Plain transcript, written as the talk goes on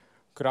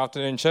Good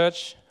afternoon,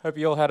 church. Hope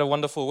you all had a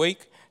wonderful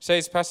week.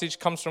 Today's passage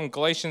comes from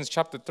Galatians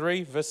chapter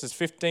 3, verses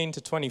 15 to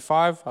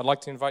 25. I'd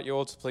like to invite you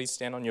all to please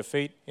stand on your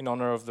feet in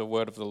honor of the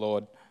word of the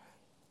Lord.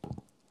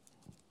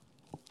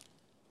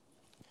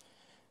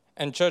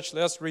 And church,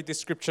 let us read this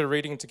scripture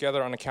reading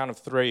together on a count of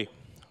three.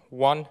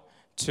 1,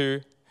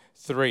 2,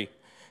 3.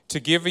 To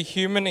give a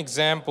human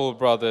example,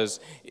 brothers,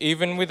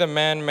 even with a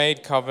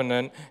man-made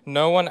covenant,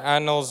 no one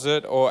annuls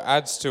it or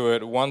adds to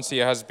it once it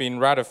has been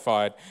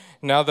ratified.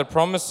 Now the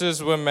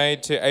promises were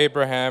made to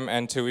Abraham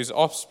and to his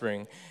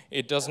offspring.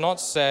 It does not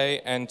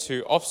say, and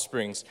to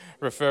offsprings,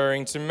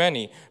 referring to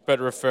many, but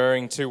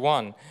referring to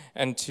one,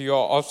 and to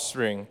your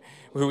offspring,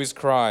 who is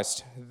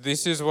Christ.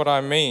 This is what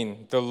I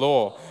mean. The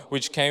law,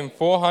 which came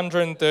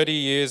 430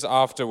 years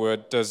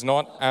afterward, does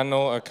not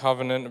annul a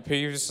covenant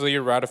previously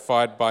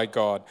ratified by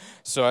God,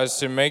 so as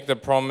to make the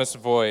promise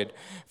void.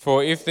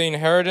 For if the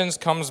inheritance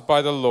comes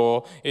by the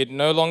law, it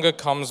no longer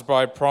comes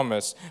by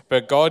promise,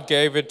 but God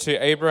gave it to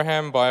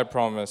Abraham by a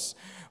promise.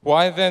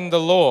 Why then the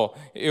law?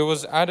 It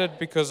was added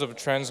because of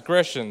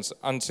transgressions,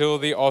 until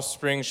the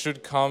offspring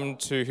should come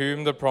to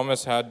whom the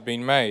promise had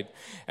been made.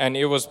 And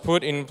it was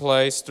put in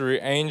place through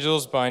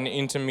angels by an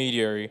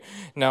intermediary.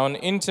 Now an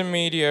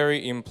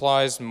intermediary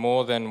implies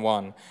more than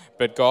one,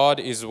 but God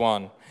is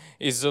one.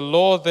 Is the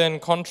law then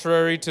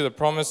contrary to the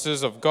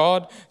promises of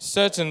God?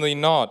 Certainly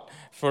not.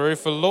 For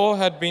if a law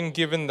had been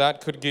given that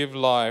could give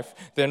life,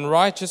 then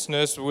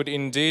righteousness would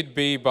indeed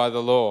be by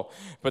the law.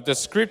 But the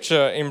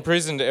scripture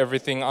imprisoned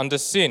everything under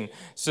sin,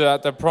 so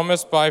that the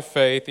promise by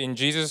faith in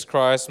Jesus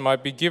Christ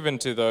might be given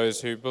to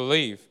those who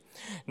believe.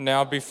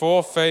 Now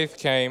before faith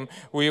came,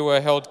 we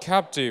were held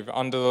captive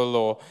under the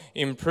law,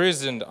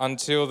 imprisoned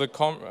until the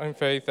common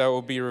faith that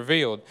will be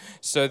revealed.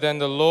 So then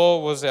the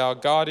law was our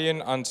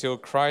guardian until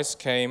Christ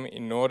came,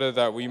 in order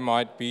that we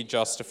might be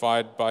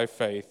justified by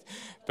faith.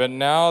 But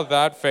now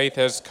that faith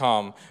has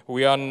come,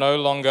 we are no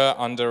longer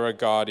under a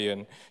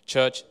guardian.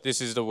 Church,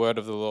 this is the word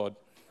of the Lord.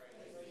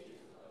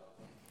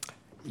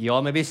 You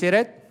all may be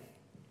seated.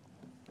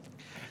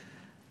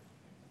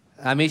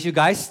 I missed you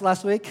guys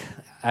last week.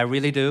 I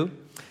really do.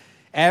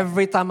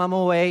 Every time I'm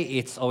away,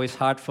 it's always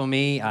hard for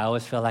me. I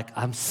always feel like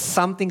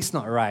something's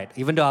not right.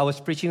 Even though I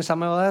was preaching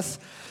somewhere else,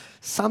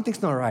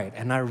 something's not right.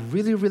 And I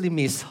really, really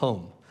miss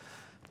home.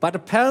 But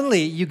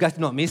apparently, you guys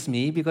do not miss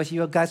me because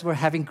you guys were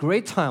having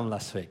great time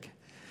last week.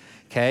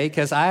 Okay,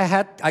 because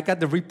I got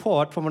the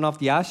report from one of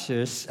the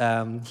ushers.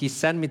 He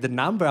sent me the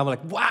number. I'm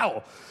like,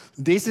 wow,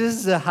 this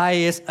is the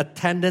highest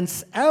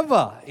attendance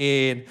ever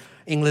in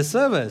English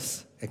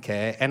service.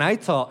 Okay, and I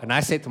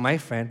said to my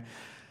friend,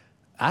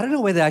 I don't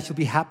know whether I should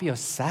be happy or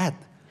sad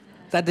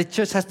that the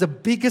church has the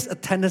biggest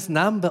attendance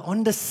number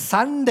on the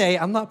Sunday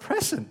I'm not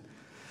present.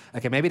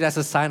 Okay, maybe that's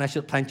a sign I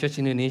should plant church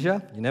in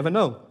Indonesia. You never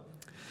know.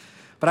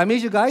 But I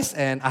miss you guys,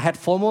 and I had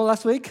FOMO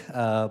last week,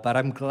 but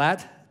I'm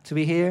glad to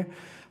be here.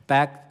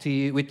 Back to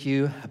you, with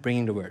you,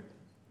 bringing the word.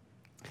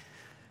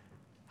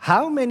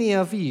 How many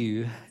of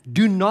you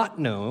do not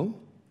know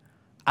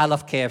I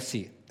love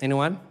KFC?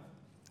 Anyone?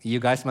 You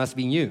guys must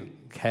be new,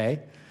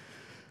 okay?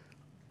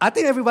 I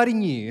think everybody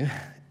knew,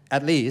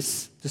 at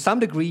least to some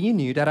degree, you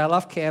knew that I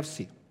love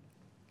KFC.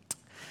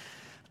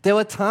 There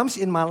were times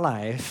in my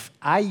life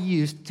I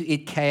used to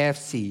eat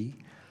KFC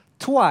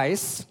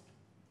twice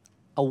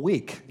a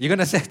week. You're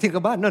going to think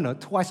about it? No,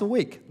 twice a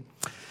week.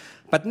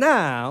 But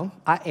now,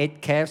 I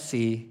ate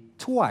KFC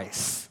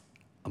twice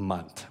a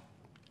month.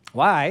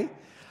 Why?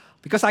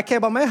 Because I care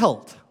about my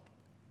health.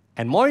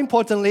 And more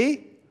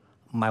importantly,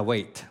 my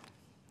weight.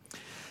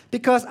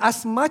 Because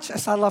as much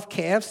as I love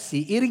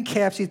KFC, eating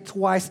KFC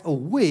twice a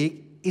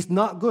week is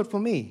not good for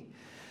me.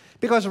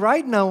 Because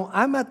right now,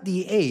 I'm at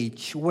the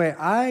age where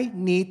I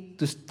need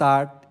to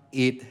start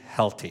eat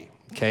healthy.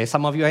 Okay,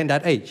 some of you are in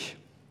that age.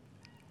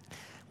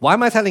 Why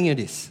am I telling you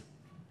this?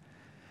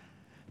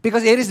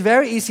 Because it is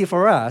very easy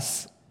for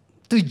us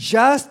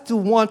to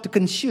want to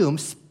consume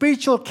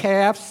spiritual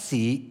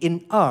KFC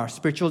in our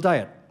spiritual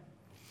diet.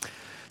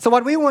 So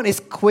what we want is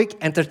quick,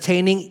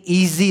 entertaining,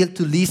 easy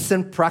to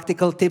listen,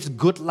 practical tips,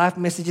 good life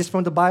messages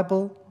from the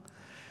Bible.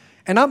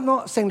 And I'm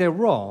not saying they're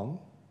wrong,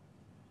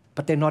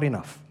 but they're not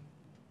enough.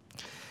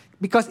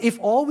 Because if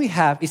all we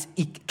have is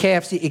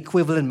KFC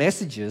equivalent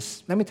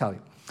messages, let me tell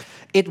you,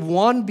 it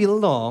won't be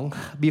long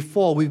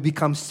before we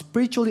become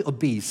spiritually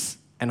obese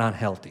and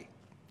unhealthy.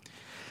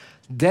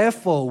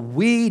 Therefore,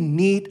 we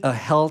need a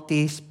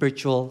healthy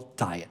spiritual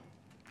diet.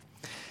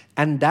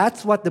 And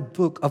that's what the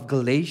book of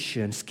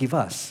Galatians gives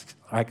us.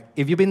 Right?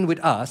 If you've been with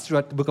us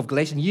throughout the book of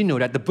Galatians, you know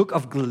that the book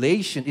of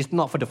Galatians is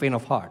not for the faint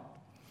of heart.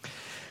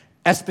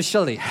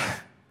 Especially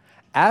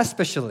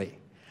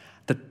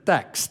the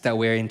text that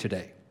we're in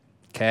today.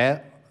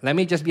 Okay? Let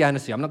me just be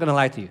honest with you. I'm not going to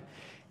lie to you.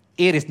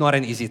 It is not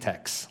an easy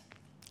text.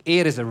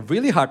 It is a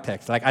really hard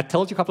text. Like I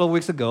told you a couple of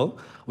weeks ago,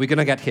 we're going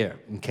to get here.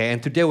 Okay?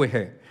 And today we're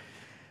here.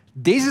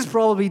 This is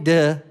probably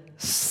the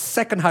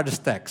second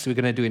hardest text we're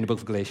going to do in the book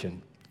of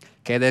Galatians.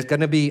 Okay, there's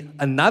going to be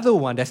another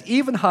one that's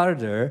even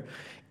harder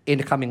in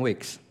the coming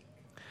weeks.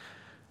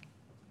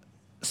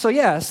 So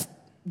yes,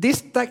 this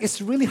text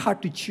is really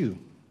hard to chew.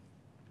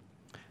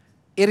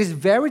 It is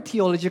very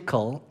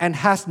theological and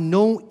has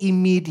no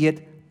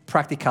immediate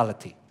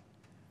practicality,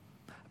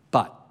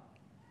 but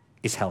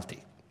it's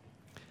healthy.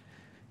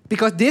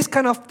 Because this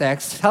kind of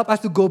text help us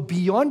to go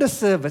beyond the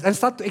surface and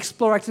start to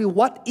explore actually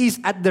what is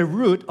at the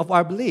root of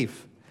our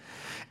belief.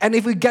 And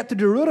if we get to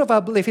the root of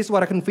our belief, here's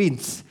what I'm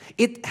convinced.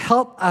 It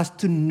helps us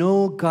to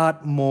know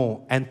God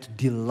more and to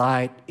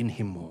delight in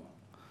Him more.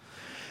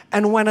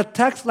 And when a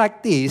text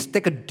like this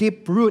take a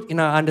deep root in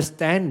our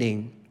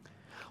understanding,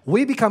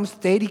 we become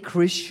steady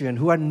Christians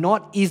who are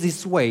not easily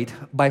swayed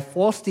by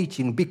false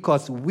teaching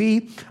because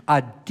we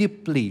are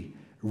deeply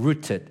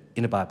rooted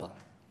in the Bible.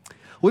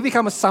 We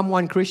become a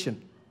someone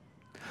Christian.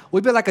 We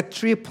be like a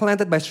tree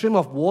planted by a stream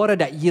of water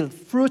that yields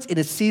fruits in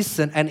the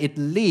season and its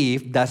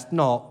leaf does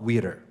not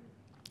wither.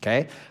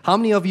 Okay? How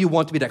many of you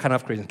want to be that kind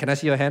of Christian? Can I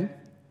see your hand?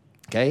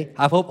 Okay?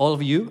 I hope all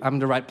of you, I'm in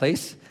the right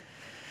place.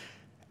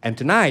 And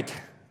tonight,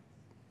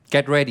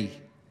 get ready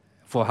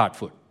for hard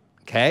food.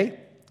 Okay?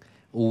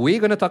 We're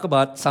going to talk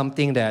about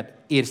something that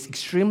is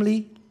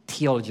extremely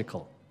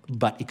theological,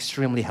 but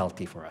extremely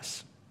healthy for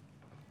us.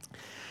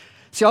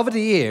 See, over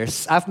the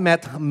years, I've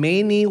met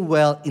many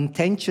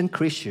well-intentioned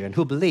Christians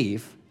who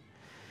believe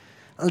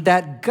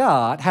that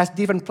God has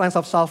different plans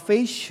of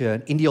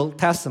salvation in the Old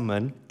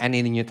Testament and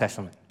in the New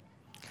Testament.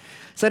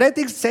 So they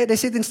say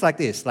things like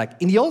this, like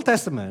in the Old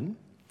Testament,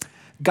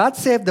 God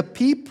saved the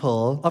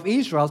people of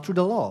Israel through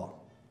the law.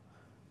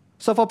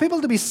 So for people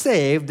to be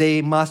saved,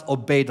 they must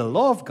obey the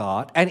law of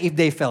God, and if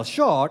they fell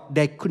short,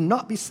 they could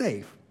not be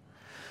saved.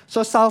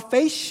 So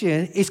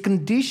salvation is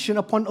conditioned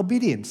upon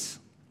obedience.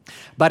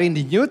 But in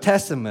the New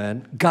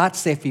Testament, God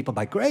saved people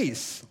by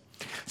grace.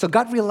 So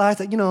God realized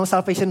that,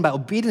 salvation by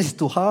obedience is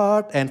too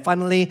hard, and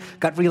finally,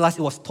 God realized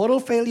it was total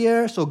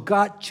failure, so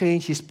God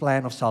changed His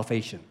plan of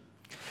salvation.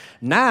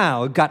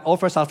 Now, God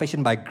offers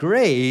salvation by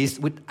grace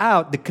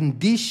without the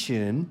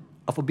condition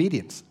of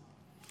obedience.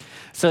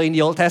 So in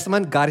the Old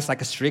Testament, God is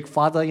like a strict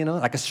father,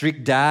 like a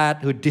strict dad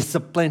who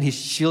disciplines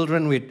His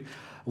children with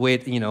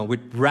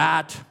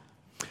wrath.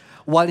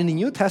 While in the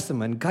New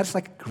Testament, God is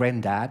like a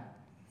granddad,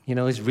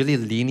 He's really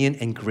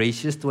lenient and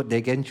gracious toward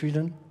their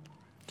grandchildren.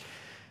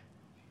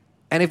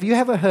 And if you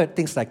ever heard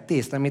things like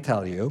this, let me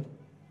tell you,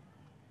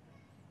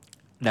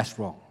 that's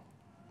wrong.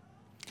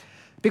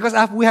 Because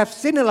as we have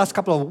seen in the last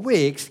couple of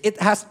weeks,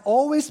 it has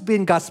always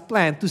been God's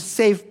plan to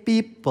save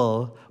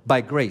people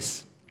by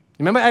grace.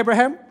 Remember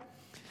Abraham?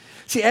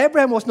 See,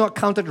 Abraham was not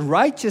counted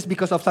righteous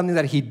because of something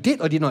that he did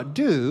or did not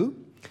do.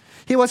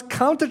 He was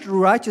counted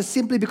righteous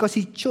simply because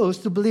he chose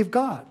to believe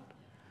God.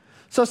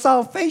 So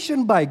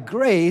salvation by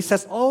grace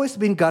has always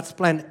been God's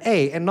plan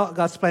A and not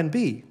God's plan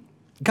B.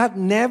 God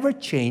never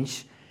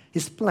changed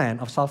His plan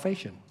of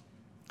salvation,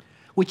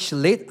 which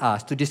led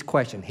us to this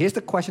question. Here's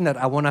the question that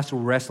I want us to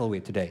wrestle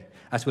with today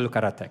as we look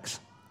at our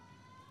text.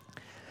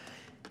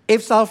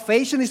 If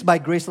salvation is by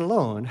grace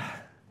alone,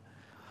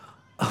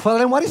 well,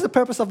 then what is the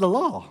purpose of the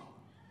law?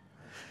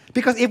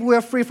 Because if we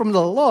are free from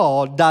the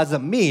law,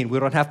 doesn't mean we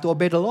don't have to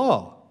obey the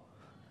law.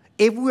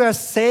 If we are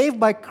saved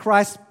by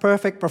Christ's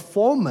perfect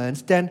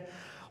performance, then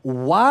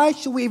why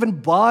should we even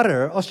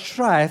bother or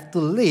strive to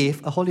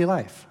live a holy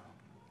life?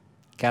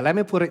 Okay, let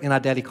me put it in a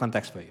daily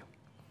context for you.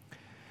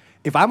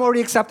 If I'm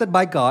already accepted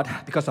by God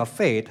because of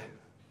faith,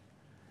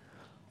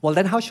 well,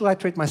 then how should I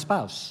treat my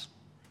spouse?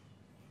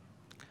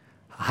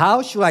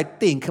 How should I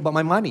think about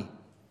my money?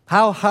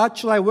 How hard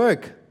should I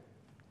work?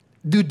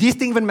 Do these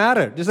things even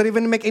matter? Does it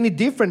even make any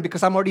difference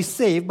because I'm already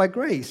saved by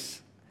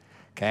grace?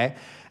 Okay?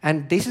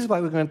 And this is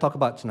what we're going to talk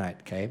about tonight,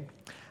 okay?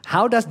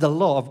 How does the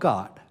law of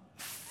God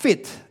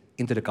fit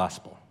into the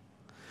gospel?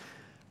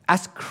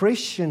 As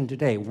Christian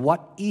today,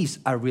 what is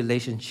our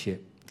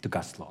relationship to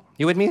God's law?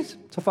 You with me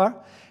so far?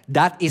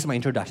 That is my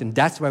introduction.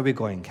 That's where we're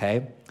going,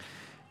 okay?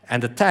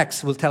 And the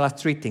text will tell us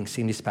three things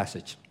in this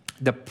passage: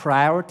 the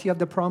priority of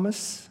the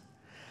promise,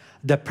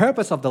 the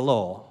purpose of the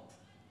law,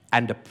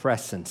 and the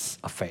presence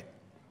of faith.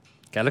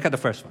 Okay, look at the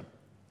first one.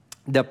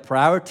 The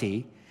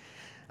priority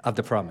of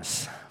the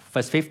promise.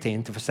 Verse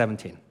 15 to verse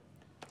 17.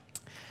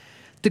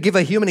 To give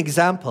a human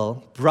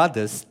example,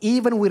 brothers,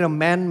 even with a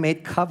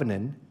man-made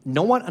covenant,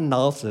 no one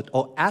annuls it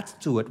or adds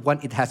to it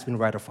when it has been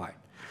ratified.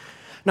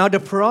 Now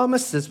the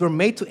promises were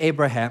made to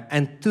Abraham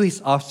and to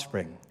his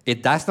offspring.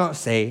 It does not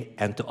say,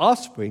 and to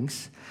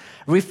offsprings,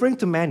 referring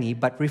to many,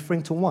 but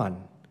referring to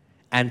one,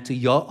 and to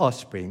your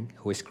offspring,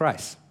 who is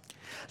Christ.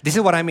 This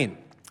is what I mean.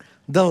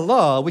 The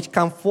law, which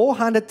comes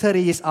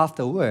 430 years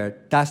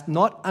afterward, does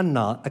not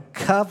annul a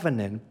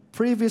covenant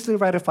previously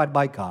ratified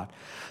by God,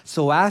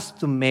 so as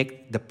to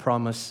make the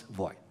promise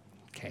void.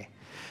 Okay?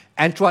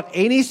 And throughout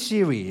any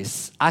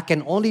series, I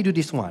can only do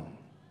this one.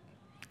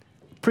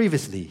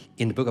 Previously,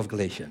 in the book of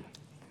Galatians.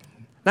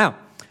 Now,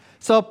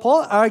 so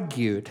Paul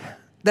argued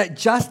that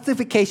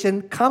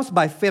justification comes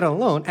by faith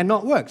alone and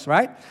not works,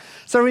 right?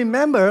 So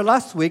remember,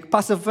 last week,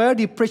 Pastor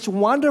Verdi preached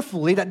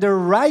wonderfully that the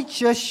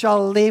righteous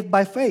shall live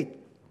by faith.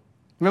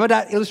 Remember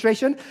that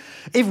illustration?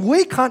 If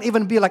we can't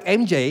even be like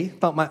MJ,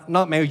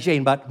 not Mary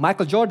Jane, but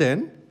Michael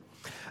Jordan,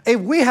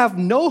 if we have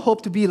no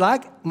hope to be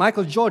like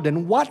Michael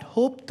Jordan, what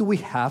hope do we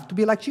have to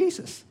be like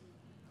Jesus?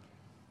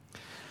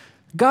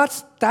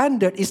 God's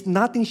standard is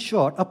nothing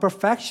short of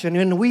perfection,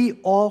 and we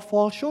all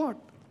fall short.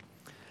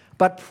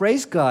 But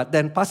praise God,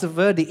 then Pastor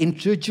Verdi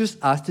introduced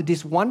us to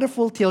this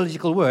wonderful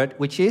theological word,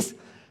 which is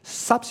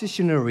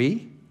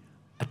substitutionary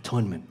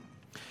atonement,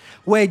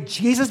 where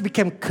Jesus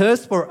became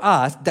cursed for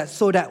us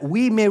so that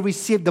we may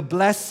receive the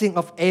blessing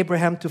of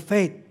Abraham to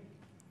faith.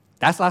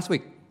 That's last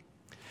week.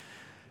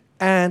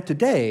 And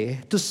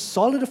today, to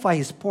solidify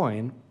his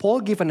point,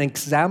 Paul gave an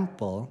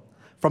example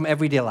from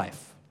everyday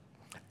life,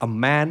 a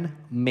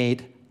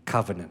man-made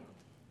covenant.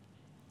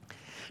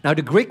 Now,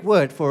 the Greek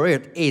word for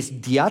it is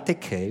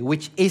diatheke,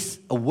 which is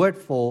a word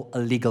for a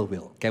legal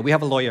will. Okay, we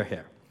have a lawyer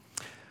here.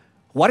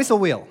 What is a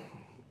will?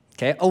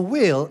 Okay, a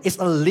will is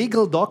a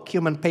legal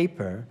document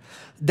paper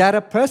that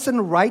a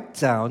person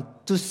writes down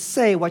to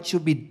say what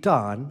should be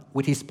done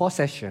with his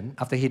possession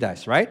after he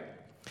dies, right?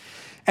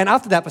 And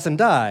after that person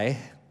dies,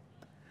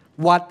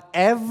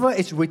 whatever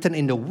is written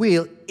in the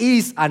will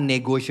is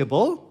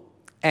unnegotiable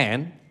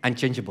and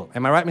unchangeable.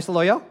 Am I right, Mr.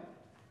 Lawyer?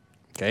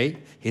 Okay,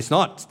 he's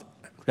not.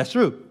 That's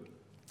true.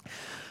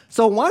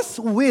 So once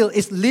will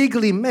is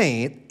legally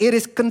made, it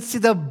is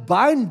considered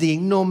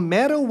binding no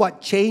matter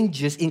what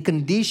changes in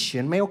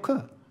condition may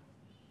occur.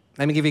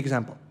 Let me give you an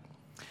example.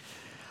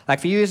 Like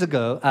a few years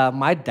ago,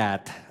 my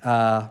dad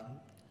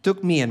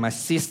took me and my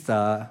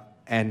sister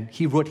and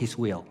he wrote his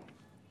will.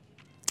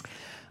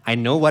 I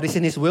know what is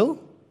in his will,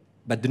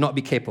 but do not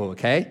be careful,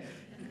 okay?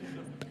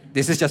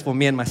 This is just for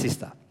me and my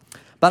sister.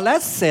 But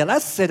let's say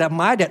that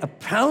my dad,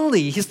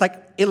 apparently, he's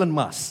like Elon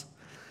Musk.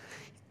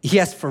 He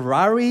has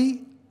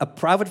Ferrari, a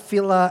private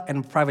villa,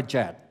 and a private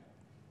jet.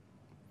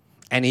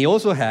 And he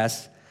also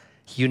has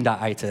Hyundai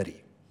i30.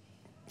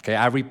 Okay,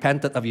 I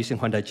repented of using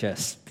Honda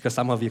Jazz because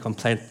some of you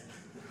complained.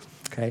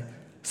 Okay,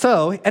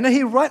 so, and then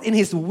he wrote in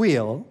his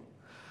will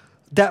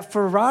that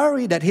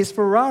his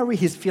Ferrari,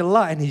 his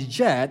villa, and his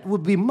jet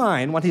would be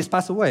mine when he's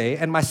passed away,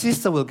 and my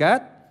sister will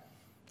get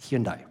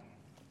Hyundai.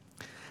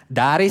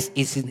 That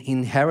is an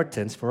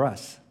inheritance for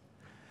us.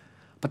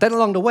 But then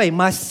along the way,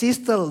 my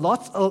sister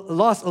lost a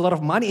lot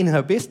of money in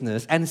her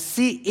business, and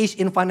she is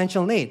in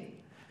financial need.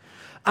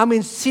 I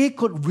mean, she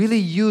could really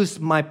use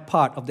my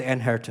part of the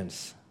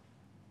inheritance.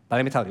 But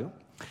let me tell you,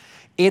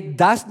 it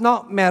does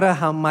not matter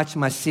how much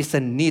my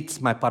sister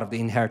needs my part of the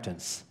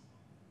inheritance.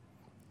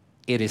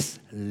 It is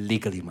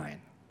legally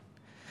mine.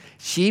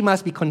 She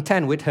must be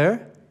content with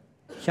her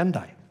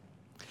Hyundai.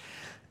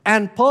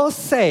 And Paul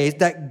says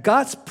that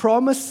God's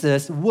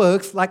promises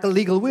works like a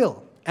legal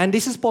will. And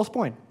this is Paul's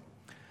point.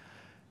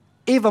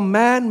 If a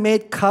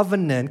man-made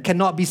covenant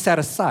cannot be set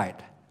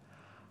aside,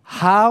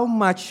 how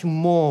much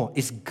more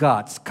is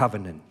God's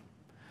covenant?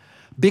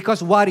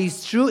 Because what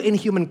is true in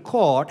human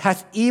court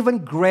has even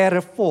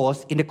greater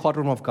force in the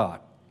courtroom of God.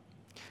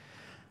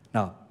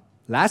 Now,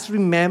 let's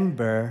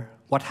remember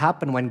what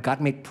happened when God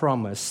made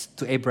promise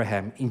to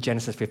Abraham in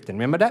Genesis 15.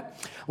 Remember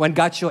that? When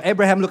God showed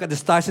Abraham, look at the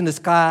stars in the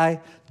sky,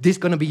 this is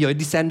going to be your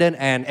descendant.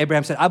 And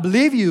Abraham said, I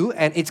believe you,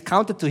 and it's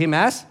counted to him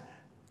as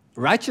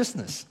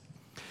righteousness.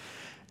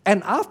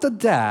 And after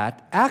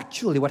that,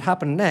 actually what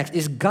happened next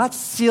is God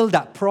sealed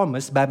that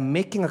promise by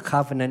making a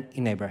covenant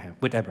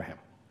with Abraham.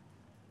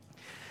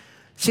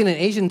 See, in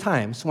ancient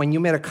times, when you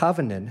made a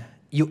covenant,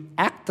 you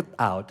acted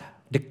out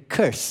the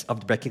curse of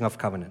the breaking of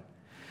covenant.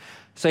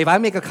 So if I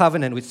make a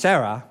covenant with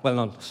Sarah,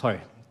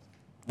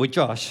 with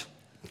Josh,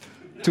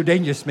 too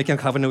dangerous making a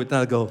covenant with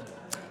another girl,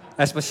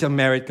 especially a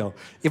married girl.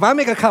 If I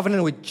make a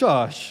covenant with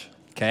Josh,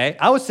 okay,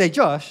 I would say,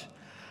 Josh,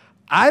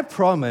 I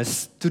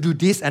promise to do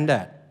this and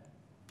that.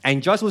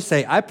 And Josh would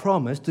say, I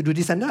promise to do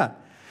this and that.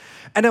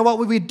 And then what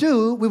we would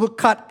do, we would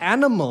cut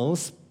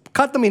animals,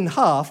 cut them in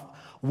half,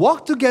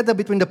 walk together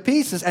between the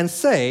pieces and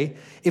say,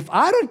 if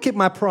I don't keep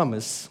my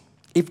promise,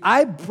 if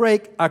I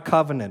break our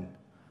covenant,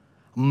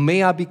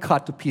 may I be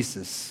cut to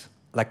pieces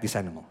like this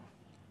animal.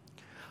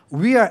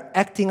 We are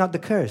acting out the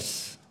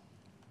curse.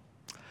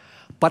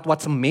 But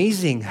what's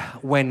amazing,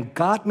 when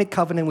God made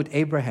covenant with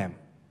Abraham,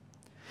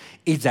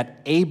 is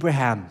that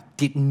Abraham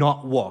did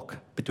not walk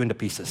between the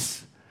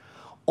pieces.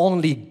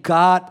 Only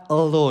God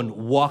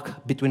alone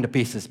walked between the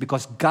pieces,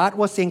 because God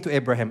was saying to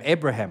Abraham,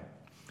 Abraham,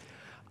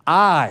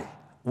 I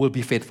will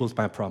be faithful to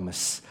my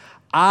promise.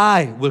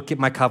 I will keep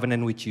my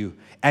covenant with you.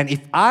 And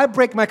if I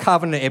break my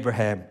covenant,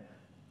 Abraham,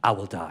 I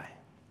will die.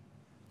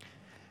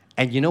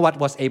 And you know what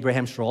was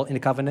Abraham's role in the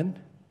covenant?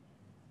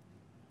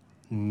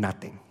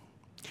 Nothing.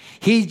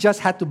 He just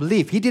had to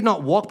believe. He did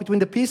not walk between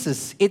the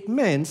pieces. It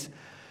means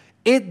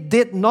it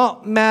did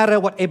not matter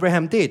what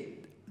Abraham did.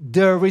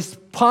 The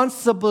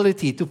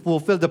responsibility to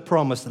fulfill the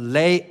promise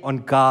lay on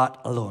God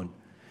alone.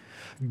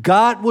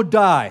 God would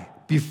die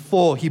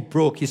before he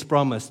broke his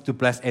promise to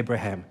bless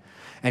Abraham.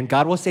 And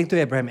God was saying to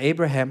Abraham,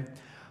 Abraham,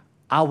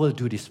 I will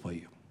do this for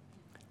you.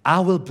 I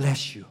will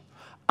bless you.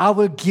 I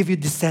will give you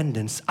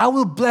descendants. I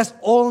will bless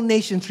all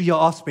nations through your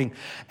offspring.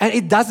 And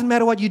it doesn't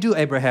matter what you do,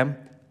 Abraham,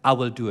 I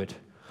will do it.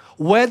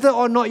 Whether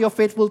or not you're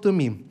faithful to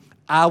me,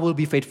 I will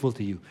be faithful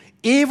to you.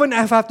 Even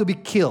if I have to be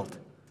killed,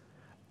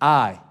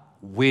 I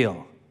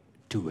will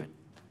do it.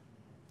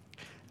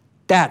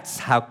 That's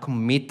how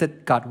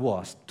committed God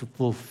was to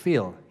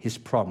fulfill his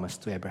promise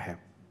to Abraham.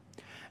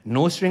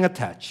 No string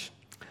attached,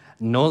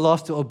 no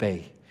laws to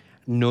obey,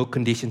 no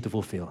condition to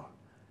fulfill.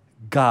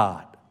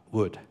 God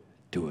would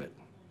do it.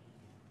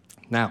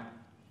 Now,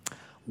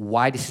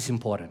 why this is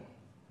important?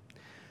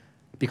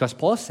 Because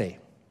Paul says,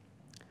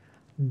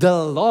 the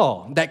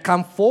law that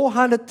comes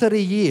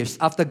 430 years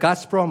after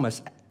God's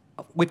promise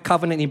with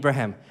covenant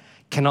Abraham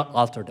cannot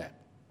alter that.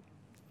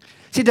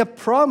 See, the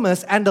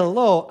promise and the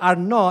law are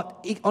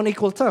not on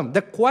equal terms.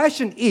 The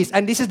question is,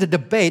 and this is the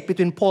debate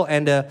between Paul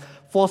and the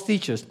false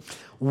teachers,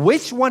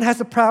 which one has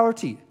the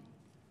priority?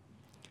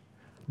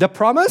 The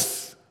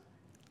promise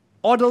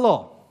or the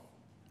law?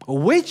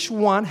 Which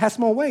one has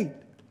more weight?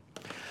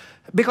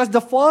 Because the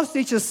false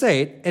teachers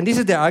said, and this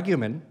is their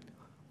argument,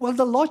 well,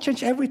 the law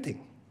changed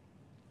everything.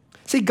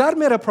 See, God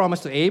made a promise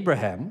to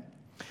Abraham,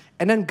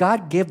 and then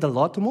God gave the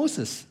law to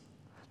Moses.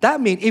 That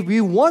means if we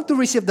want to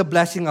receive the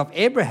blessing of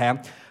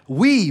Abraham,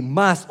 we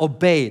must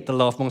obey the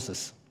law of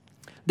Moses.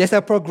 There's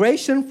a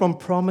progression from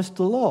promise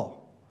to law.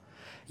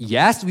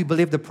 Yes, we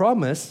believe the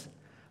promise,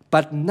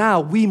 but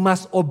now we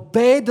must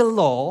obey the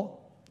law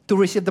to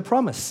receive the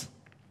promise.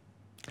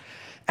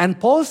 And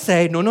Paul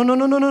said, no,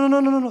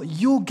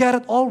 you get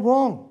it all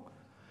wrong.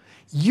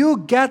 You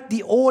get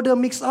the order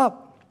mixed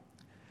up.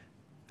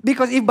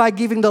 Because if by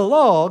giving the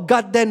law,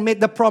 God then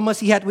made the promise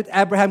he had with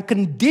Abraham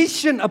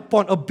conditioned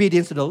upon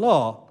obedience to the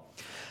law,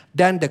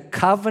 then the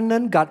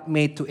covenant God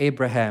made to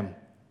Abraham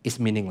is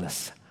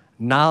meaningless,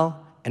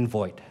 null and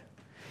void.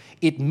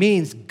 It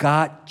means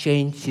God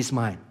changed his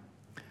mind.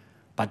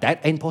 But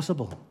that ain't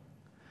possible.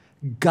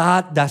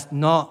 God does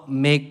not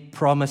make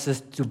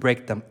promises to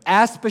break them,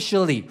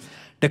 especially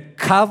the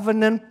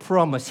covenant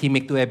promise he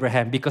made to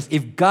Abraham, because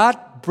if God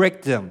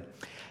breaks them,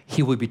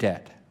 he will be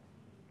dead.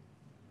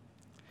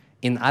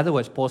 In other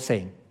words, Paul's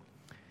saying,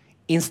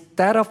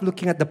 instead of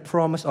looking at the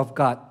promise of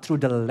God through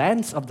the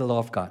lens of the law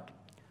of God,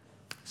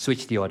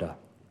 switch the order.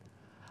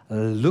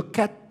 Look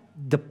at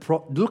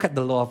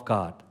the law of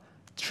God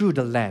through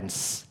the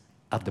lens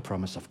of the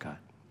promise of God.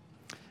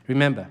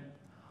 Remember,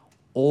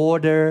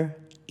 order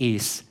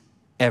is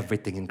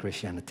everything in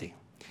Christianity.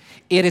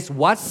 It is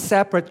what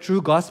separates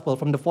true gospel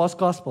from the false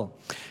gospel.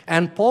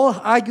 And Paul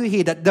argued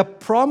here that the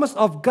promise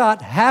of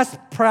God has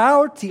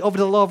priority over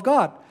the law of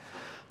God.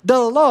 The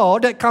law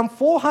that comes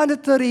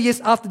 430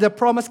 years after the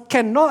promise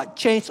cannot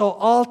change or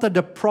alter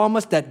the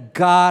promise that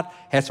God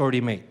has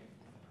already made.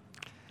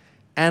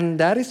 And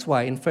that is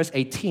why in verse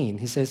 18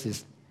 he says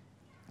this,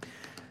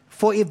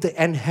 for if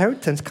the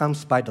inheritance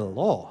comes by the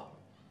law,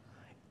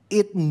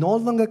 it no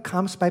longer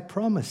comes by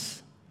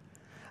promise.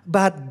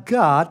 But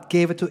God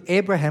gave it to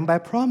Abraham by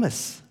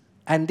promise.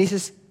 And this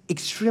is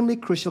extremely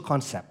crucial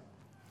concept.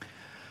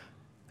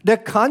 The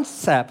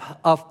concept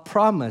of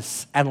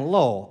promise and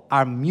law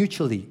are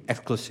mutually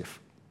exclusive.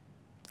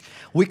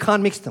 We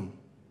can't mix them.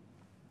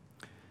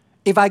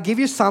 If I give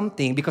you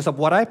something because of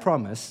what I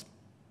promised,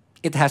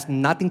 it has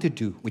nothing to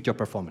do with your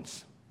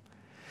performance.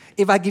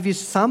 If I give you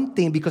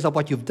something because of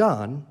what you've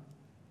done,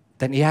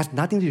 then it has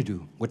nothing to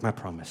do with my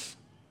promise.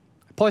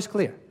 Paul is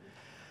clear.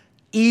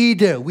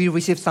 Either we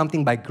receive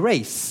something by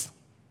grace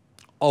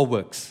or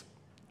works.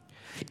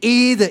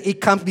 Either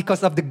it comes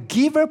because of the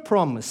giver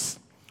promise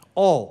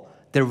or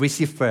the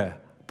receiver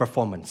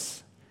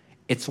performance.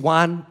 It's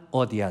one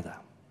or the other.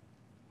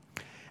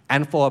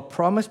 And for a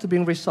promise to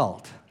bring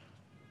result,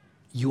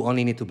 you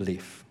only need to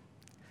believe.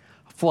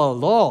 For a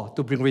law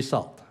to bring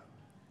result,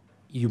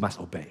 you must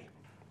obey.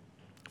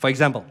 For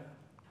example,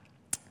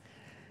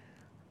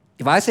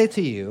 if I say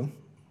to you,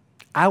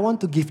 I want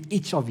to give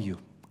each of you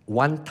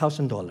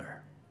 $1,000.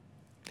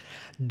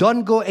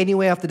 Don't go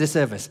anywhere after the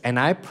service, and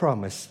I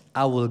promise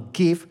I will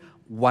give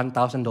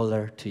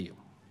 $1,000 to you.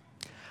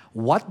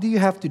 What do you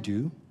have to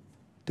do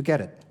to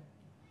get it?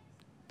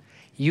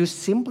 You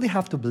simply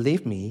have to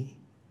believe me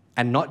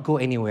and not go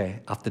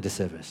anywhere after the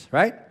service,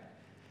 right?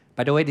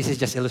 By the way, this is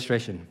just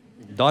illustration.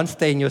 Don't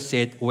stay in your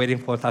seat waiting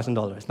for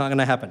 $1,000. It's not going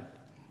to happen.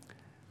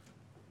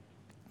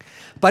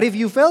 But if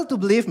you fail to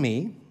believe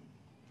me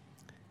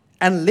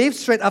and leave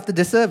straight after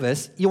the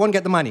service, you won't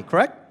get the money,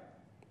 correct?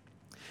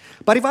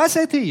 But if I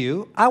say to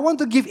you, I want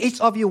to give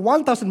each of you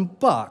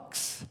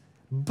 $1,000,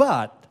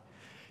 but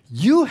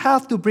you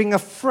have to bring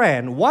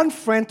one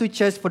friend to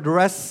church for the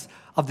rest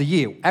of the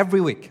year,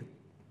 every week.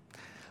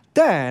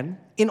 Then,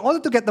 in order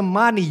to get the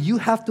money, you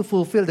have to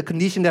fulfill the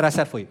condition that I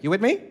set for you. You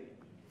with me?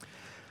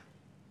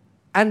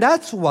 And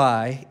that's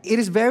why it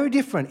is very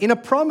different. In a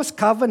promise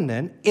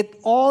covenant, it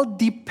all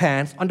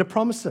depends on the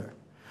promiser.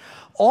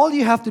 All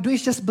you have to do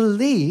is just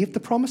believe the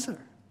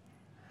promiser.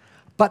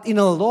 But in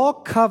a law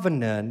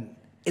covenant,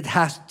 it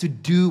has to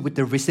do with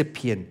the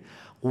recipient,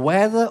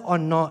 whether or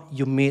not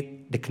you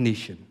meet the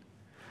condition.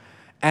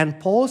 And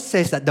Paul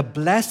says that the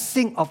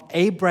blessing of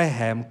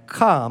Abraham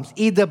comes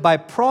either by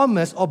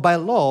promise or by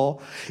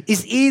law,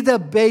 is either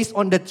based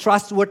on the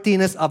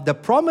trustworthiness of the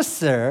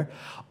promiser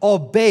or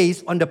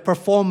based on the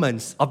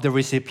performance of the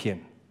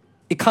recipient.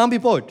 It can't be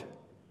both.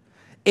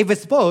 If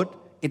it's both,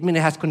 it means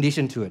it has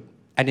condition to it,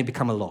 and it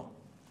becomes a law.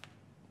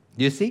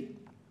 Do you see?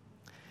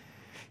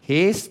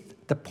 Here's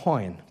the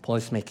point Paul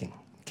is making.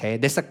 Okay,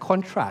 there's a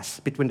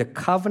contrast between the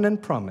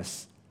covenant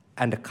promise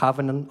and the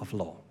covenant of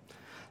law.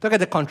 Look at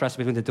the contrast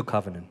between the two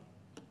covenants.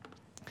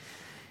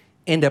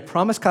 In the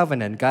promise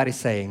covenant, God is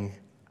saying,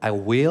 I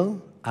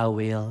will, I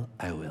will,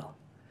 I will.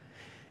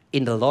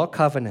 In the law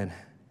covenant,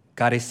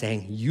 God is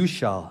saying, you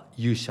shall,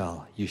 you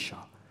shall, you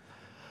shall.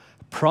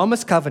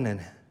 Promise covenant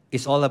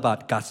is all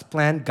about God's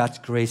plan, God's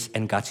grace,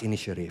 and God's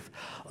initiative.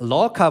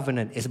 Law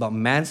covenant is about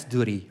man's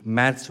duty,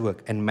 man's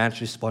work, and man's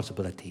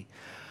responsibility.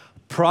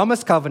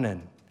 Promise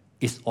covenant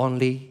is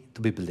only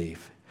to be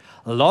believed.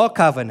 Law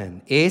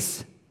covenant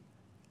is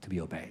to be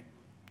obeyed.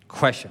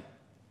 Question.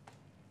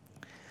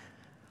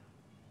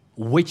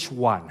 Which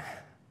one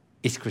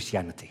is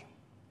Christianity?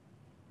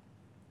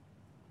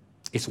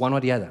 It's one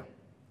or the other.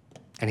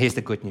 And here's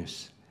the good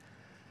news.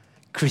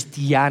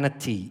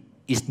 Christianity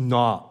is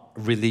not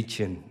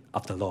religion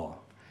of the law.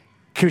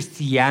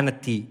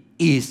 Christianity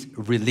is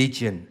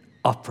religion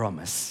of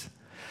promise.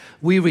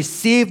 We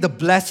receive the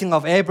blessing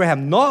of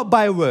Abraham not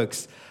by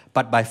works,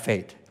 but by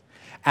faith.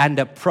 And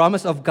the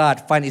promise of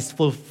God finds its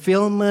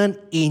fulfillment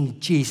in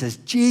Jesus.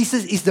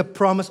 Jesus is the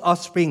promised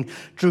offspring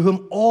through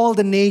whom all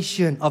the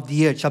nations of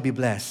the earth shall be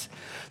blessed.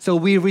 So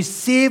we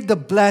receive the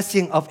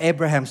blessing of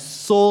Abraham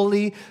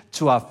solely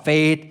through our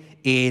faith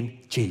in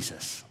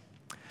Jesus.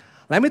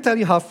 Let me tell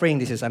you how freeing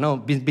this is. I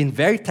know it's been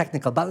very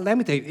technical, but let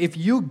me tell you, if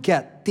you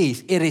get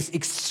this, it is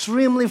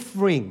extremely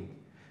freeing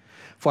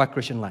for our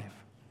Christian life.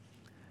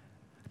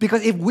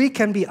 Because if we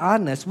can be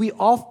honest, we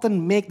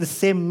often make the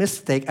same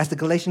mistake as the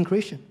Galatian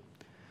Christian.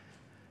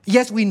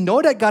 Yes, we know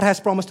that God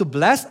has promised to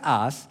bless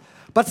us,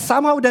 but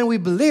somehow then we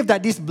believe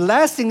that this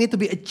blessing needs to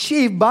be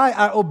achieved by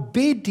our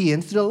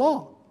obedience to the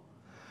law.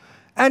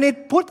 And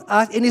it put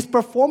us in this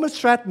performance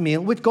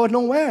treadmill which goes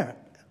nowhere.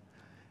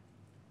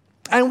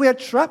 And we are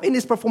trapped in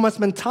this performance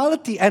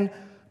mentality, and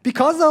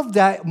because of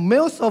that,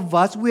 most of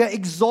us, we are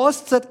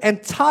exhausted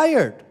and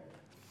tired.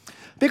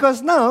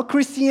 Because now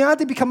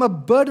Christianity becomes a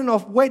burden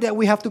of weight that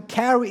we have to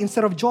carry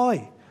instead of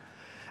joy.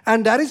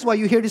 And that is why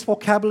you hear this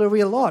vocabulary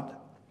a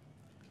lot.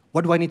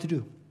 What do I need to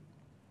do?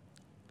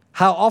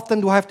 How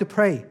often do I have to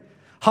pray?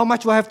 How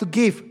much do I have to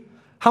give?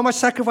 How much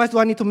sacrifice do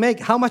I need to make?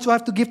 How much do I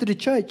have to give to the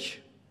church?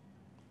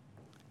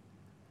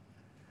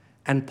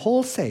 And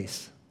Paul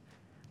says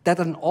that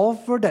an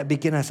offer that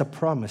began as a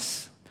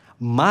promise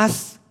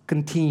must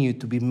continue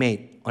to be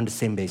made on the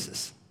same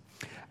basis.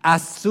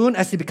 As soon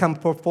as it becomes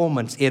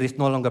performance, it is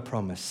no longer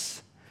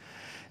promise.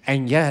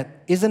 And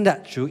yet, isn't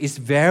that true? It's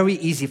very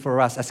easy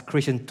for us as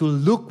Christians to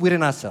look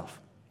within ourselves,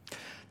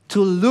 to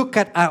look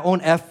at our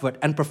own effort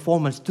and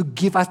performance to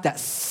give us that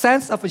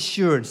sense of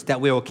assurance that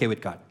we're okay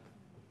with God.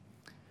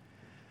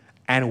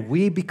 And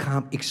we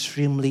become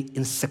extremely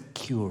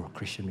insecure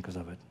Christian because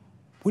of it.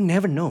 We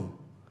never know.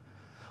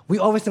 We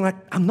always think like,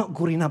 I'm not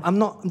good enough. I'm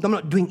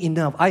not doing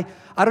enough. I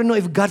don't know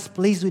if God's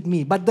pleased with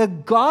me. But the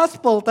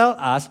gospel tells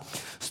us,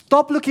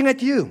 stop looking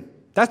at you.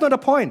 That's not the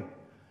point.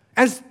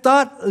 And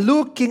start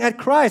looking at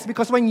Christ.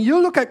 Because when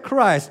you look at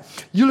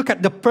Christ, you look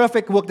at the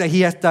perfect work that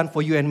He has done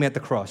for you and me at the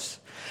cross.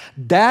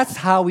 That's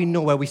how we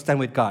know where we stand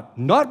with God.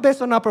 Not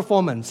based on our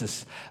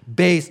performances,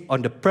 based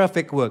on the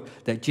perfect work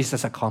that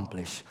Jesus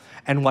accomplished.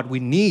 And what we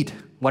need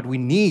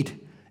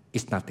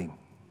is nothing.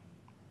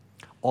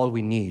 All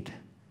we need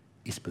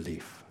is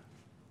belief.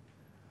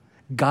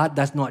 God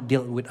does not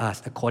deal with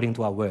us according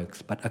to our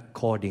works, but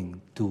according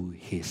to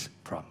His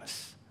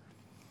promise.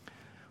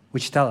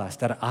 Which tells us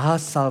that our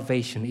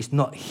salvation is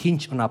not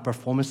hinged on our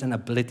performance and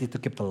ability to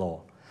keep the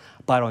law,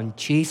 but on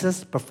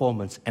Jesus'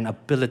 performance and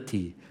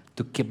ability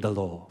to keep the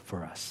law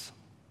for us.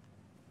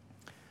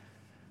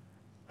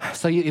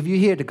 So if you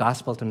hear the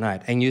gospel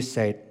tonight and you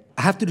say,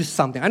 I have to do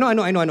something. I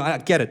know, I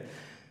get it.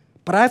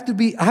 But I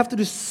have to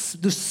do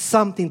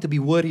something to be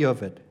worthy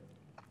of it.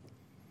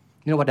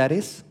 You know what that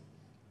is?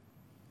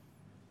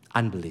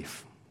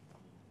 Unbelief.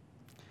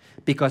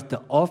 Because the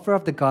offer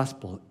of the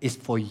gospel is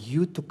for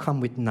you to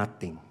come with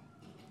nothing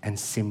and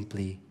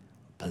simply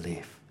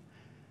believe.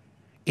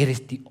 It is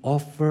the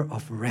offer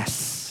of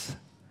rest.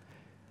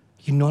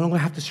 You no longer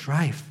have to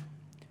strive.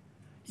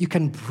 You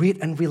can breathe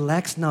and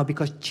relax now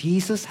because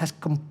Jesus has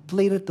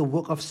completed the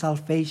work of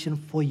salvation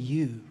for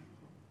you.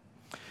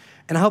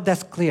 And I hope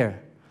that's clear.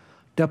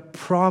 The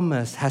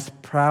promise has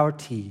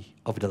priority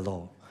over the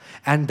law.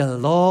 And the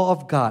law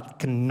of God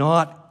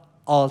cannot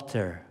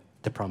alter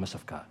the promise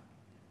of God.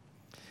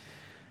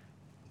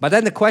 But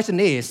then the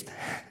question is,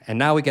 and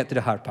now we get to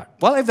the hard part.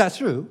 Well, if that's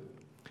true,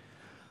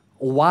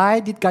 why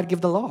did God give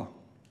the law?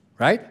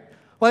 Right?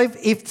 Well,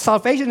 if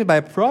salvation is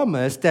by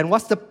promise, then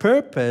what's the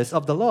purpose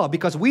of the law?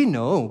 Because we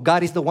know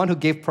God is the one who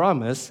gave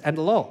promise and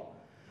the law.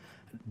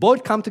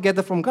 Both come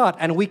together from God,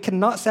 and we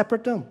cannot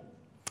separate them.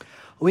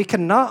 We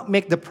cannot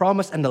make the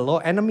promise and the law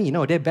enemy.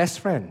 No, they're best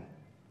friends.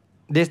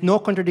 There's no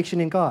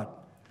contradiction in God.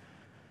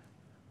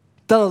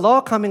 The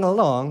law coming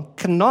along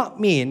cannot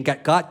mean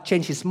that God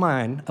changed His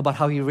mind about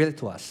how He relates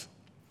to us.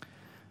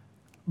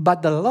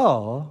 But the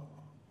law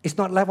is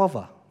not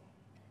leftover.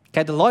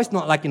 Okay, the law is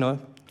not like,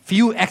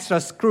 few extra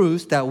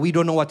screws that we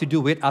don't know what to do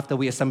with after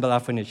we assemble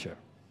our furniture.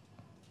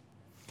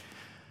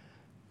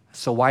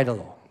 So why the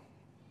law?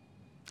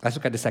 Let's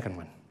look at the second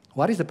one.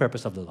 What is the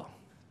purpose of the law?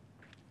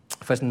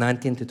 Verse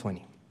 19 to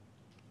 20.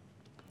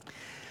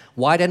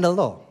 Why then the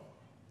law?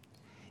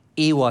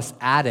 It was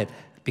added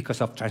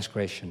because of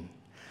transgression,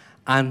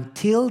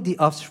 until the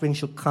offspring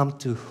should come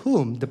to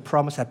whom the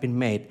promise had been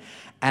made,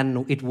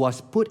 and it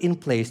was put in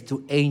place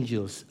to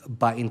angels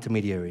by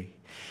intermediary.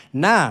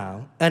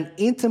 Now, an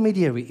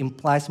intermediary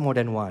implies more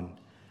than one,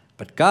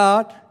 but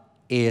God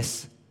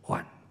is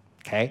one.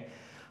 Okay?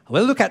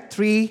 We'll look at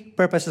three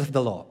purposes of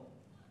the law.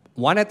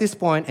 One at this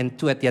point and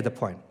two at the other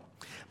point.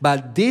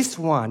 But this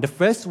one, the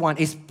first one,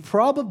 is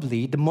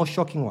probably the most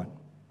shocking one.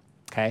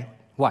 Okay?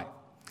 Why?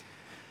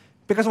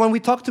 Because when we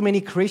talk to many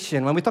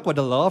Christians, when we talk about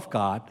the law of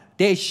God,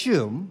 they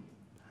assume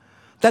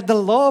that the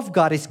law of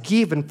God is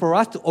given for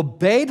us to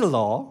obey the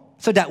law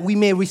so that we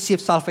may receive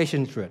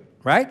salvation through it,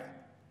 right?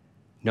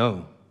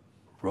 No,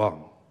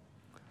 wrong.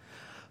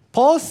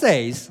 Paul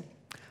says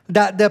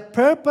that the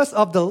purpose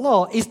of the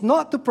law is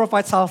not to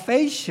provide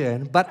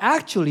salvation, but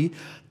actually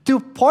to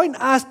point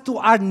us to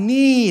our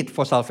need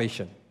for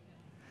salvation.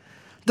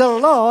 The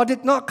law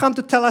did not come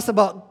to tell us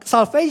about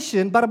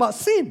salvation, but about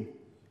sin.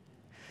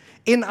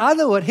 In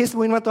other words, here's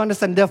what we want to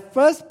understand. The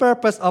first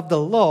purpose of the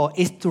law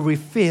is to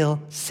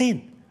reveal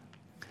sin.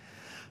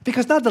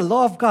 Because now the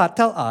law of God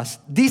tells us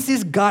this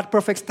is God's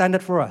perfect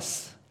standard for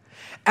us.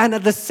 And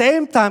at the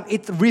same time,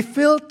 it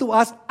revealed to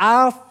us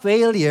our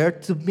failure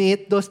to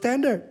meet those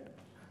standards.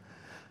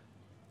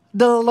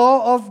 The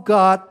law of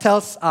God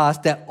tells us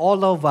that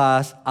all of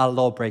us are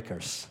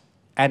lawbreakers.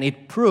 And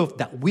it proved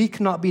that we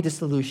cannot be the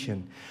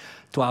solution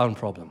to our own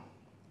problem.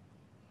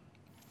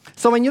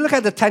 So when you look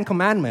at the 10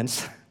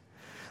 Commandments,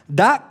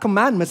 that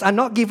commandments are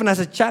not given as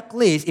a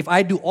checklist. If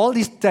I do all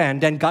these 10,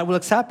 then God will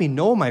accept me.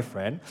 No, my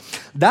friend.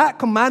 That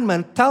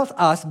commandment tells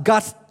us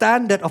God's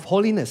standard of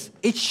holiness.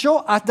 It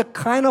shows us the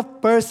kind of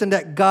person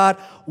that God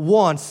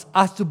wants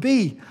us to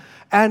be.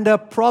 And the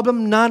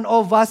problem, none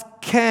of us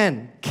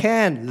can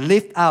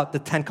live out the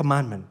 10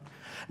 Commandments.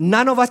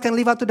 None of us can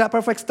live up to that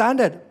perfect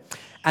standard.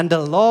 And the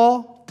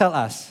law tells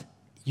us,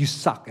 you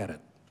suck at it.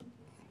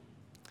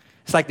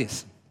 It's like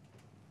this.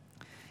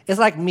 It's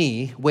like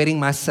me weighing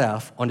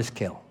myself on the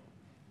scale.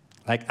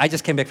 Like, I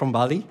just came back from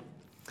Bali,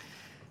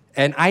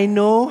 and I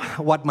know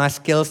what my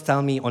scales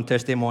tell me on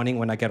Thursday morning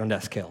when I get on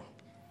that scale.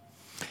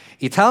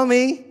 It tells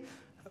me,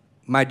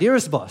 my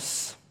dearest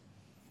boss,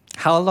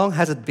 how long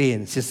has it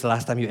been since the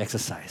last time you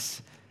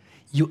exercised?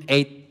 You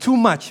ate too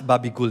much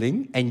babi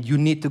guling, and you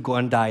need to go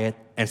on diet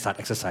and start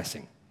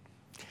exercising.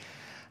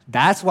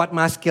 That's what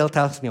my scale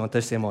tells me on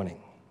Thursday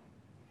morning.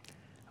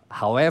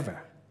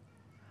 However,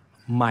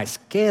 my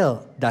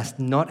scale does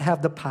not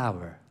have the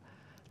power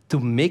to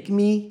make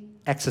me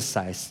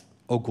exercise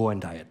or go on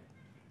diet.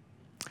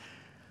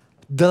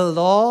 The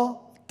law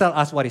tells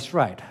us what is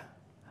right,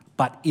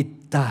 but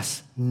it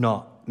does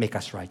not make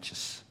us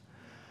righteous.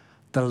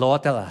 The law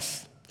tells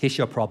us, here's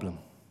your problem.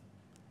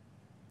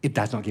 It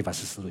does not give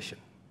us a solution.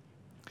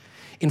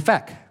 In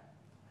fact,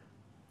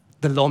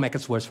 the law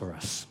makes it worse for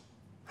us.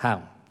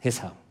 How? Here's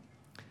how.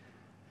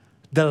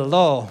 The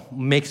law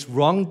makes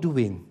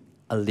wrongdoing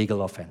a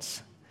legal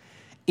offense.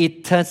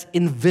 It turns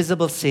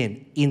invisible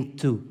sin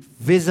into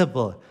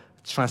visible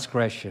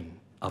transgression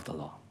of the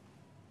law.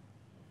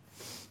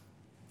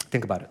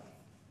 Think about it.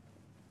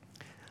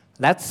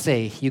 Let's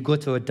say you go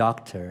to a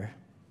doctor,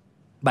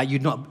 but you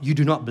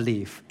do not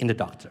believe in the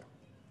doctor.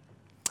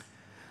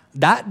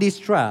 That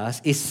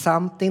distrust is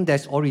something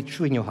that's already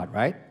true in your heart,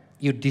 right?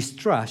 You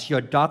distrust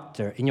your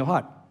doctor in your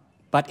heart,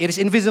 but it is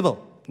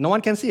invisible. No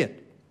one can see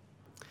it.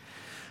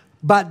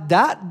 But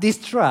that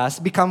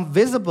distrust becomes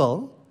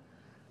visible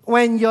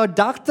when your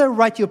doctor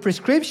writes you a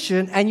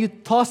prescription and you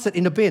toss it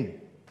in the bin.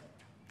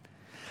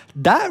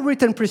 That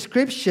written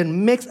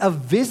prescription makes a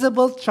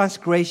visible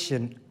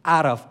transgression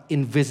out of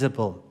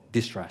invisible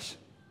distrust.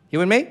 You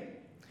with me?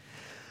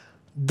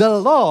 The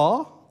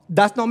law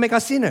does not make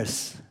us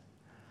sinners.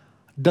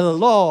 The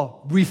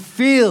law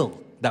reveals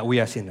that we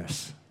are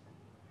sinners.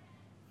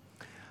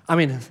 I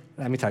mean,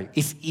 let me tell you,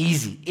 it's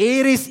easy.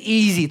 It is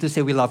easy to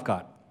say we love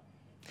God.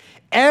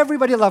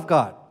 Everybody loves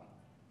God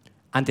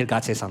until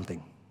God says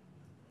something.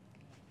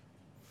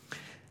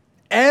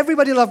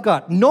 Everybody loves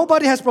God.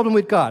 Nobody has a problem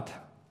with God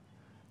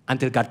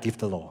until God gives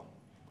the law.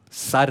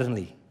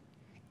 Suddenly,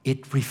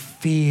 it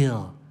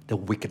reveals the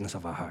wickedness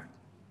of our heart.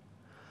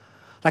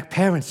 Like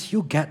parents,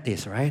 you get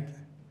this, right?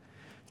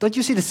 Don't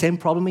you see the same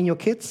problem in your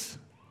kids?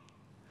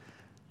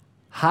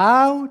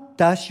 How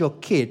does your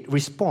kid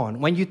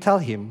respond when you tell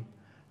him,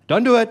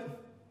 don't do it,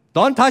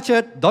 don't touch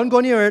it, don't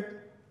go near it?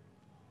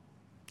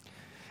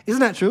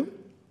 Isn't that true?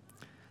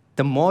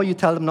 The more you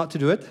tell them not to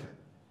do it,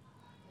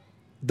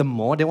 the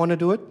more they want to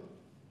do it.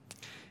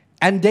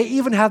 And they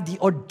even have the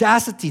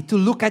audacity to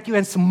look at you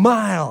and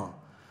smile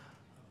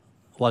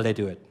while they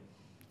do it.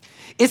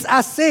 It's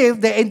as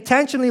if they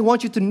intentionally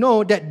want you to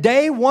know that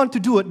they want to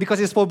do it because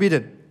it's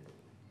forbidden.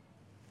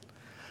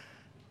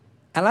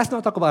 And let's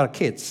not talk about our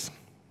kids.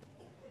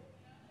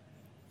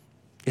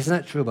 Isn't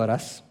that true about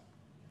us?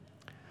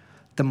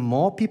 The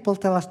more people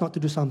tell us not to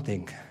do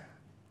something,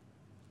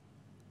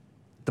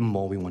 the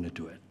more we want to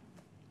do it.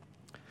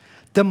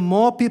 The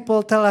more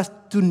people tell us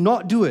to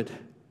not do it,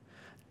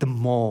 the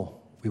more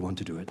we want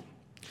to do it.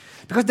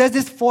 Because there's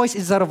this voice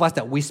inside of us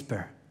that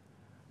whisper,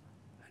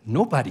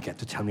 nobody gets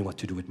to tell me what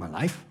to do with my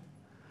life.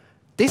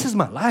 This is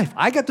my life.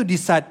 I get to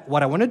decide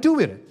what I want to do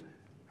with it,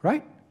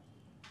 right?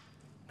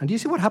 And do you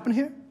see what happened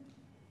here?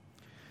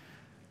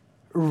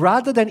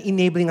 Rather than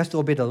enabling us to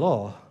obey the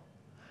law,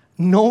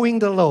 knowing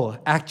the law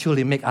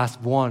actually makes us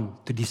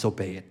want to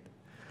disobey it.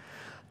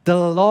 The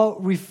law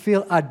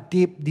reveals a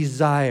deep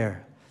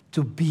desire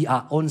to be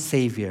our own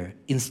Savior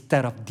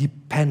instead of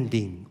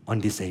depending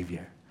on the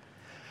Savior.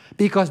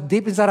 Because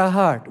deep inside our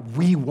heart,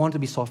 we want to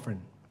be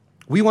sovereign.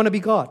 We want to be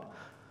God.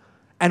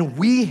 And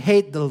we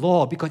hate the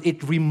law because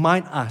it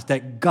reminds us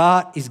that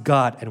God is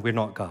God and we're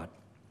not God.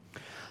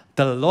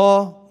 The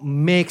law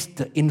makes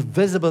the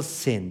invisible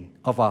sin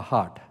of our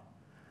heart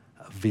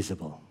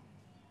visible.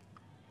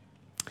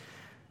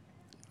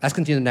 Let's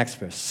continue the next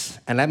verse.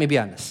 And let me be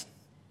honest.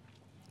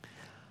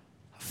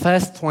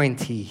 Verse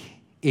 20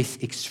 is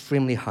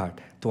extremely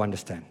hard to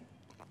understand.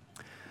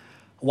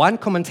 One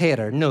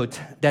commentator notes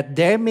that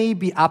there may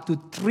be up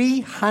to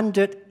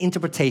 300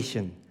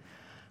 interpretations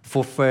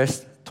for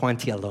verse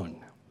 20 alone.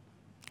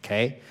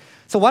 Okay?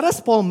 So what does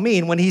Paul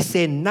mean when he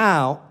says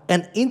now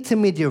an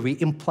intermediary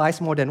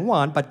implies more than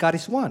one, but God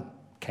is one?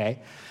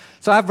 Okay?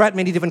 So I've read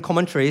many different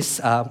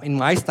commentaries in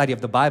my study of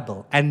the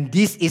Bible, and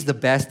this is the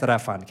best that I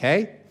found,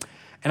 okay?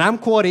 And I'm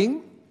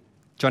quoting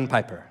John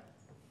Piper.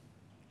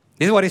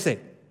 This is what he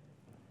said.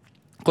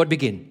 Quote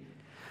begin.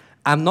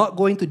 I'm not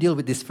going to deal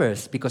with this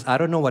verse because I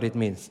don't know what it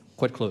means.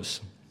 Quote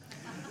close.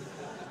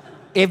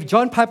 If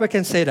John Piper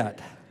can say that,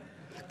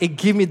 it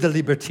gives me the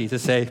liberty to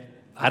say,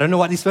 I don't know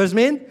what this verse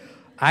means.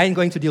 I ain't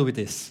going to deal with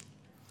this.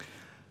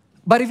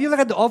 But if you look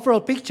at the overall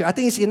picture, I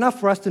think it's enough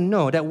for us to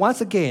know that once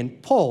again,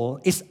 Paul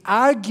is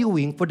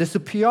arguing for the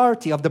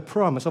superiority of the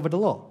promise over the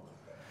law.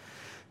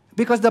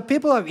 Because the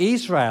people of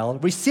Israel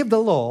received the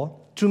law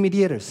through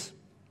mediators.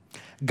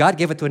 God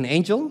gave it to an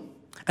angel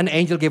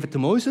gave it to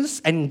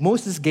Moses, and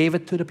Moses gave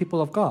it to the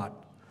people of God.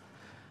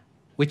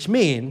 Which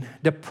means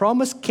the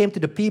promise came to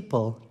the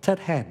people third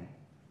hand.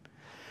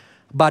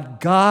 But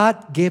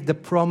God gave the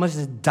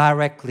promises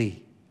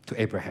directly to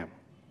Abraham.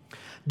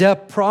 The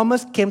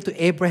promise came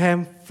to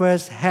Abraham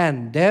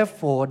firsthand.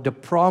 Therefore, the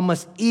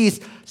promise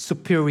is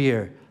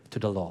superior to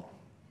the law.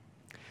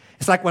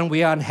 It's like when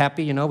we are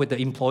unhappy, with the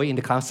employee in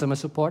the customer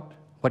support.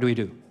 What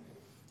do?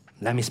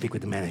 Let me speak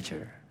with the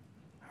manager.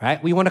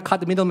 Right? We want to cut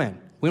the middleman.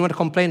 We want to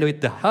complain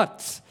with the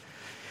hurts.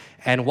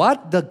 And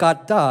what the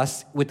God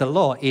does with the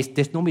law is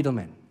there's no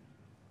middleman.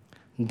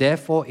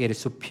 Therefore, it is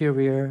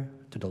superior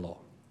to the law.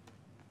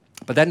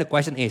 But then the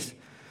question is,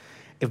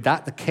 if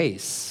that's the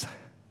case,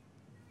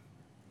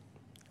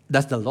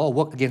 does the law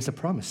work against the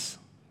promise?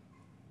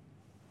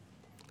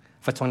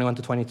 Verse 21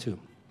 to 22.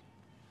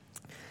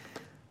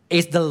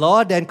 Is the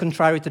law then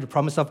contrary to the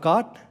promise of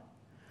God?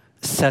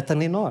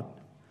 Certainly not.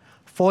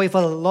 For if a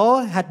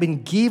law had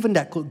been given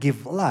that could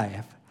give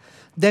life,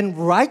 then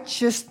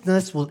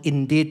righteousness will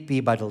indeed be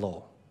by the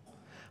law.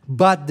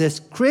 But the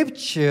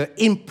Scripture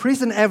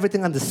imprisoned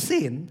everything under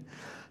sin,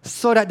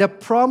 so that the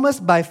promise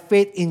by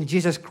faith in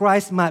Jesus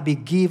Christ might be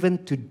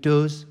given to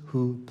those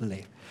who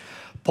believe.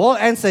 Paul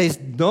answers,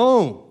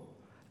 no,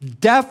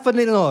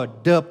 definitely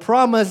not.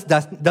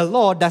 The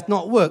law does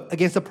not work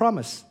against the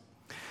promise.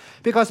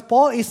 Because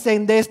Paul is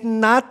saying there's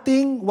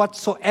nothing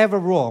whatsoever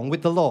wrong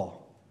with the law.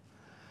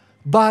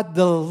 But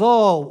the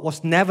law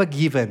was never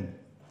given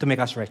to make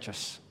us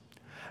righteous.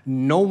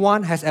 No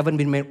one has ever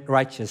been made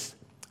righteous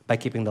by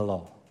keeping the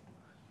law.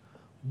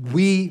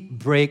 We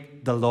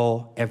break the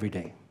law every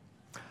day.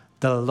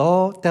 The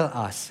law tells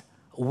us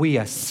we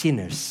are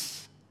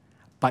sinners,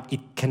 but it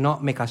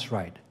cannot make us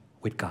right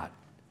with God.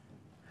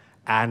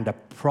 And the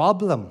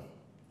problem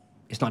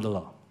is not the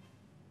law.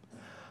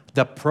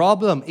 The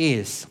problem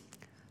is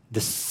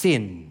the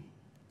sin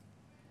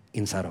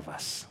inside of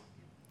us.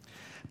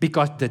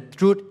 Because the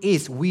truth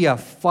is we are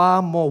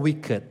far more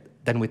wicked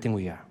than we think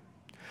we are.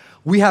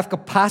 We have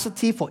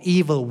capacity for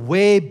evil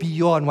way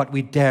beyond what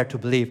we dare to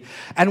believe.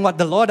 And what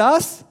the law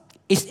does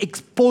is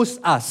expose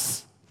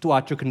us to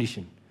our true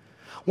condition.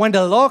 When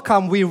the law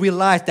comes, we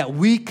realize that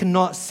we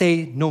cannot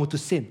say no to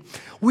sin.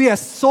 We are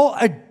so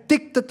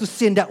addicted to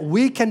sin that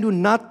we can do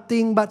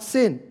nothing but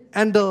sin.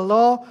 And the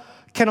law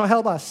cannot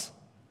help us.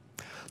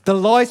 The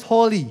law is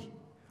holy,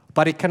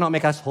 but it cannot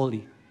make us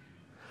holy.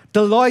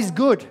 The law is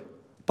good,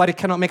 but it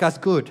cannot make us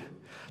good.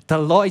 The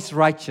law is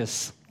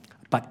righteous,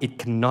 but it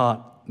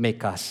cannot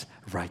make us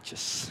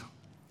righteous.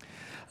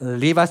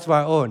 Leave us to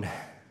our own.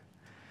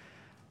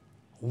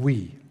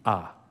 We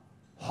are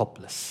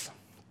hopeless.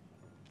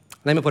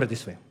 Let me put it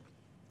this way.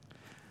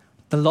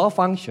 The law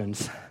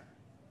functions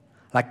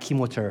like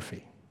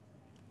chemotherapy.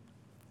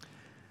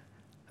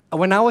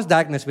 When I was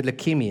diagnosed with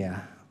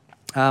leukemia,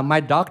 my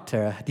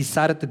doctor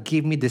decided to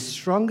give me the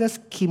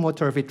strongest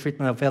chemotherapy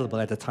treatment available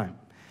at the time.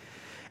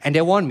 And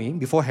they warned me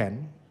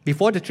beforehand,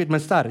 before the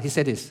treatment started, he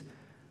said this,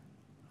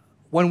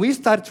 when we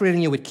start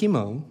treating you with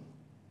chemo,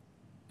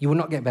 you will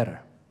not get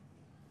better.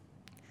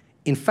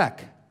 In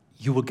fact,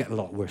 you will get a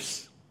lot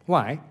worse.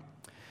 Why?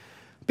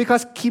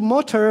 Because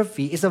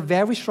chemotherapy is a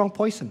very strong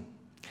poison.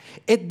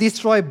 It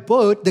destroys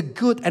both the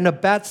good and the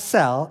bad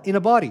cell in the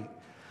body.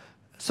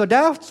 So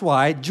that's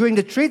why during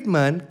the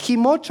treatment,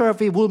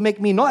 chemotherapy will make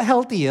me not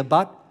healthier,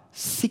 but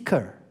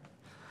sicker.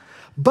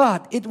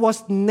 But it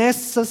was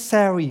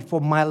necessary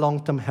for my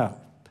long-term health.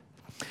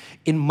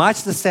 In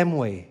much the same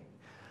way,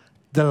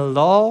 the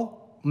law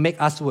makes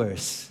us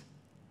worse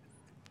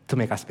to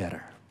make us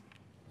better.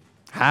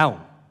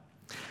 How?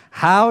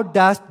 How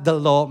does the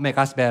law make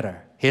us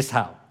better? Here's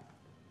how.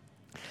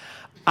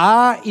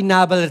 Our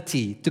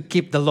inability to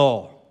keep the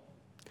law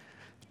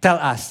tell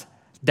us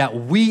that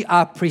we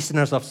are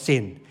prisoners of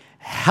sin,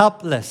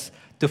 helpless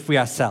to free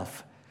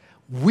ourselves.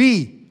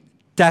 We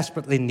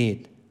desperately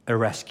need a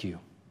rescue.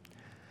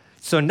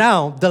 So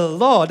now,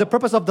 the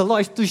purpose of the law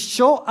is to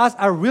show us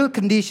our real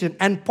condition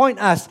and point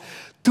us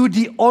to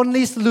the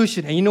only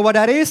solution. And you know what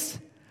that is?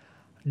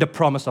 The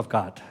promise of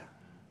God.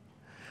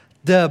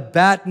 The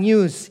bad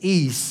news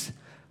is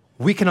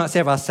we cannot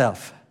save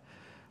ourselves.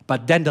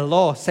 But then the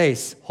law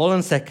says, hold on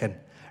a second.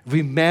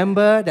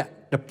 Remember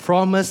that the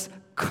promise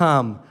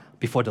come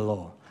before the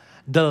law.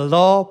 The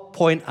law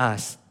point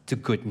us to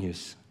good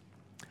news.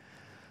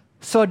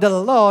 So the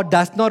law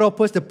does not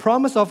oppose the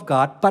promise of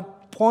God,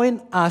 but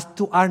point us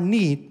to our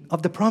need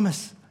of the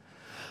promise.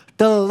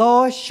 The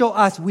law show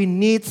us we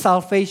need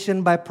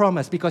salvation by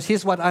promise, because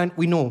here's what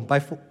we know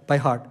by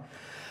heart.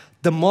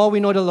 The more we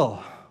know the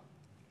law,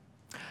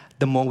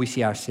 the more we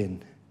see our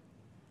sin,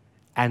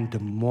 and the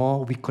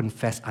more we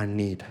confess our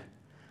need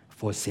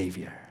for a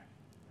Savior.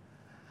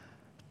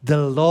 The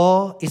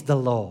law is the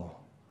law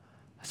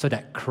so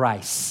that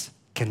Christ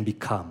can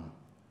become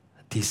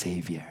the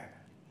Savior.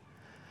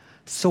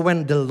 So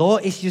when the law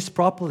is used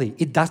properly,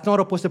 it does not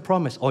oppose the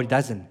promise, or it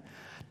doesn't.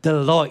 The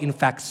law, in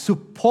fact,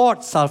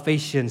 supports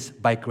salvation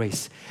by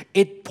grace.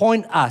 It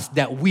points us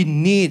that we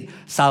need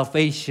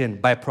salvation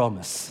by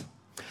promise.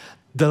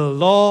 The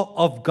law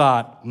of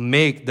God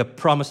makes the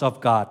promise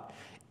of God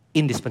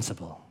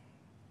indispensable.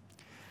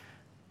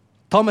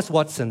 Thomas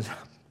Watson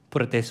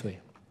put it this way: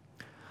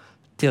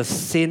 till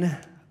sin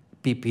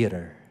be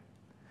bitter,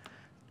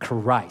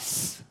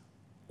 Christ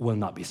will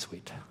not be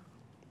sweet.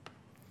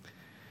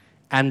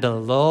 And the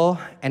law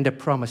and the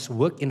promise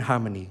work in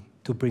harmony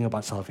to bring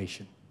about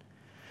salvation.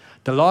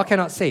 The law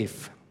cannot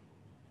save,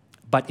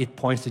 but it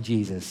points to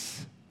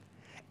Jesus,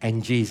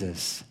 and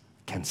Jesus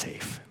can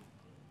save.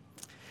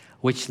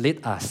 Which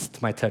leads us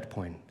to my third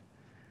point,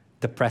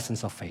 the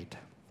presence of faith.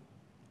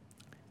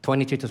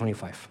 23 to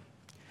 25.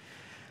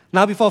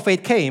 Now before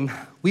faith came,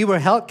 we were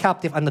held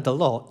captive under the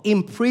law,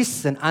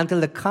 imprisoned until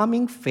the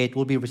coming faith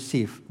will be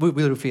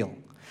revealed.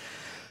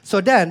 So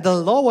then, the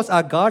law was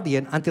our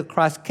guardian until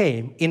Christ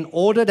came, in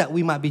order that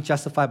we might be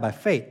justified by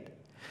faith.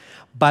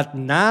 But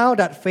now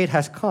that faith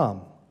has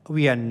come,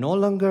 we are no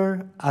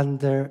longer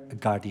under a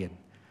guardian.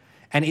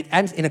 And it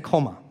ends in a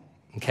comma,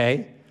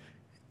 okay?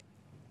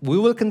 We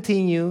will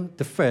continue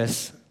the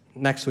first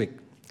next week.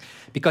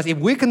 Because if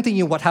we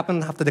continue what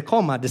happened after the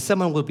comma, the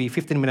sermon will be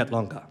 15 minutes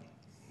longer,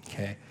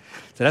 okay?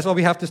 So that's why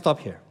we have to stop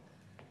here.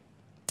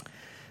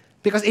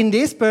 Because in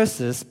these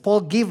verses,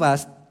 Paul gives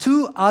us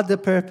two other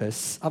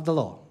purposes of the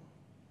law.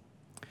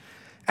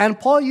 And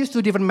Paul used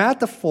two different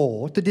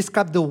metaphors to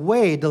describe the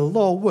way the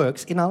law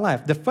works in our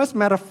life. The first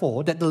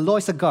metaphor, that the law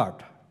is a guard.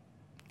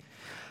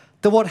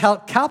 The word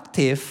held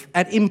captive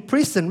and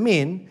imprisoned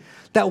mean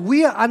that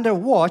we are under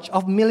watch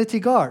of military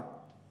guard.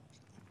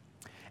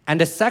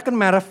 And the second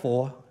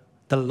metaphor,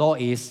 the law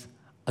is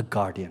a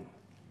guardian.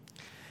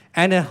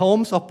 And in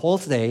homes of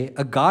Paul's day,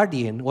 a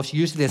guardian was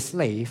usually a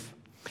slave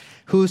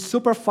who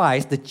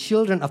supervised the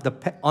children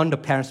on the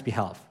parents'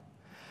 behalf.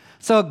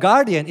 So a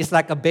guardian is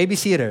like a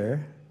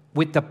babysitter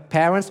with the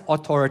parent's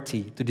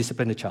authority to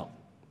discipline the child.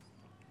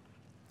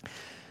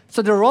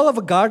 So the role of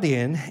a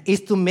guardian is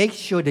to make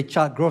sure the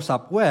child grows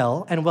up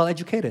well and well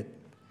educated.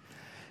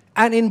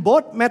 And in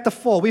both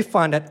metaphors, we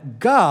find that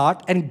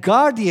guard and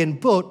guardian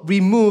both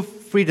remove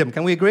freedom.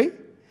 Can we agree?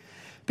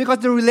 Because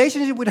the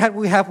relationship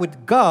we have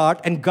with guard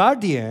and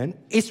guardian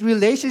is a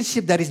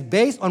relationship that is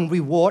based on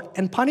reward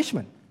and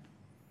punishment.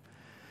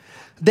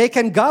 They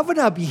can govern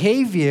our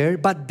behavior,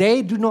 but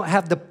they do not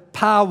have the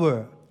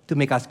power to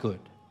make us good.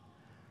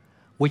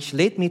 Which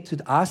led me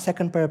to our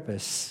second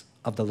purpose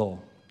of the law.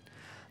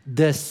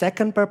 The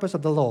second purpose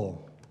of the law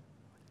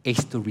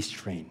is to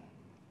restrain.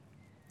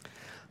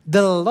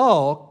 The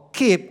law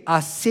keeps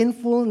our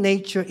sinful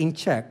nature in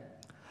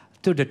check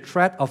to the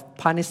threat of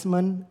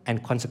punishment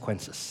and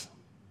consequences.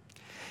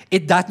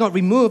 It does not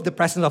remove the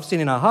presence of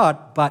sin in our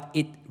heart, but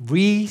it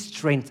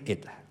restrains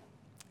it.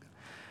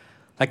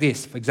 Like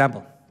this, for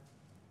example.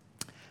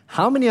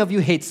 How many of you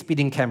hate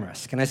speeding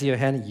cameras? Can I see your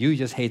hand? You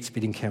just hate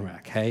speeding camera,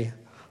 okay?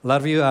 A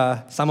lot of you,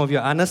 some of you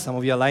are honest, some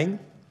of you are lying.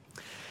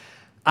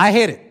 I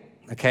hate it,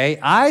 okay?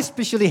 I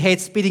especially hate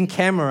speeding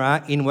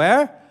camera in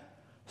where?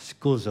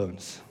 School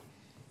zones.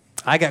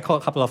 I got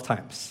caught a couple of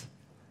times.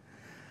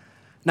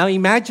 Now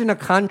imagine a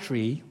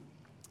country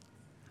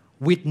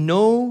with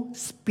no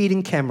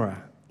speeding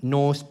camera,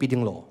 no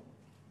speeding law.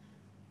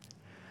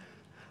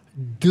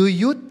 Do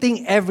you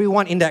think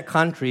everyone in that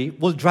country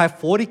will drive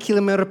 40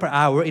 kilometers per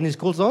hour in a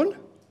school zone?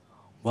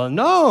 Well,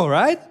 no,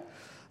 right?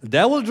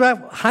 They will drive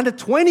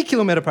 120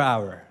 kilometers per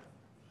hour.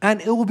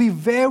 And it will be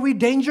very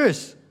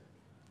dangerous.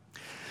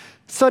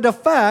 So the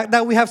fact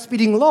that we have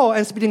speeding law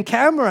and speeding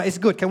camera is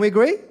good. Can we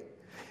agree?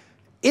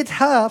 It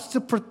helps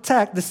to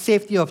protect the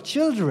safety of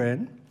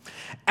children,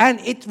 and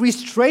it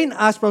restrains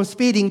us from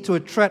speeding to a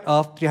threat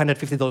of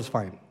 $350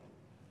 fine.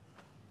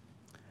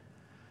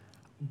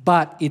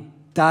 But it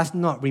does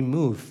not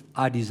remove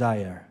our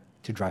desire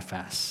to drive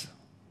fast.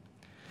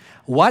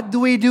 What do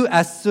we do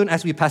as soon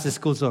as we pass the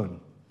school zone?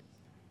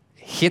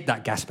 Hit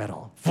that gas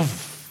pedal.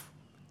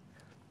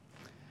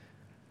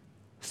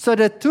 So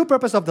the two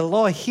purposes of the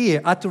law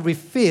here are to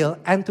reveal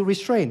and to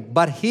restrain.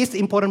 But here's the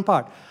important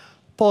part.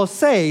 Paul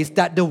says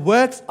that the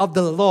works of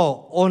the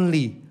law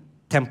only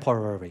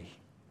temporary.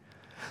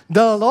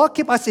 The law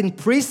keeps us in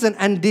prison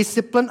and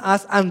discipline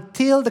us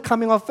until the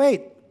coming of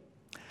faith.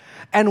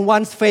 And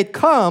once faith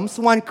comes,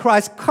 when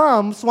Christ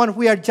comes, when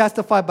we are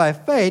justified by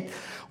faith,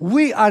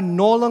 we are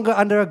no longer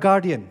under a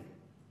guardian.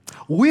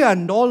 We are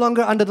no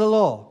longer under the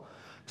law.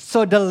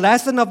 So the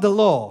lesson of the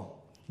law,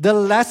 the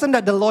lesson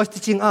that the law is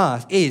teaching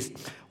us is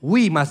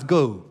we must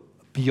go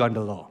beyond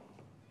the law.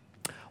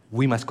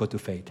 We must go to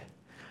faith.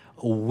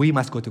 We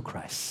must go to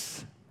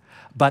Christ.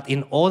 But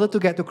in order to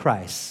get to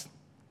Christ,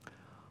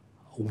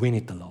 we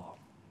need the law.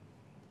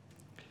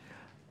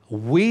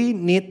 We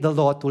need the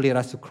law to lead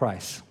us to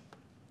Christ.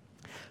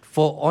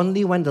 For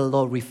only when the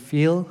law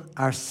reveals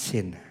our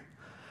sin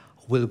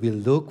will we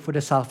look for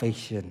the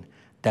salvation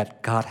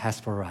that God has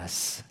for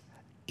us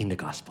in the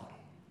gospel.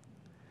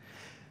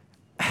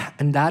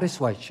 And that is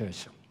why,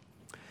 church,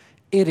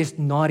 it is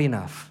not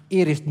enough.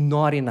 It is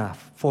not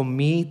enough for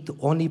me to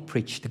only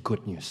preach the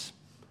good news.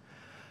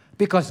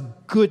 Because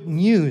good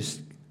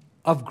news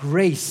of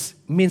grace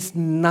means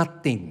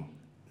nothing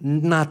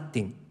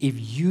if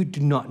you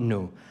do not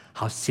know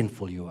how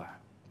sinful you are.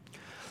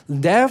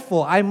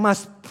 Therefore, I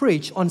must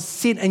preach on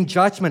sin and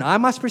judgment. I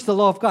must preach the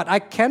law of God. I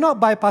cannot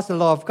bypass the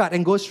law of God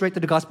and go straight to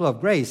the gospel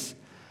of grace.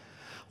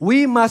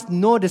 We must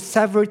know the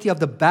severity of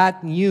the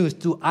bad news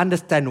to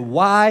understand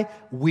why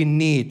we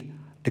need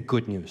the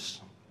good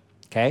news.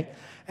 Okay?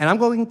 And I'm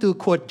going to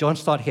quote John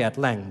Stott here at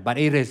length, but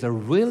it is a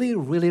really,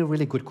 really,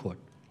 really good quote.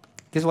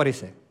 This is what he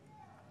said.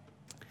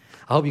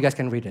 I hope you guys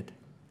can read it.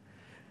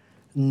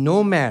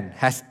 No man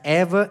has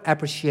ever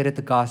appreciated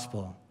the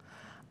gospel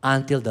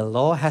until the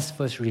law has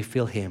first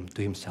revealed him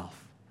to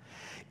himself.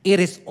 It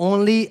is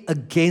only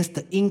against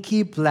the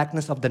inky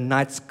blackness of the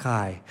night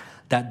sky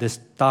that the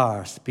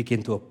stars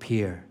begin to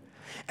appear.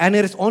 And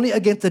it is only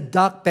against the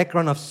dark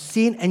background of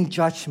sin and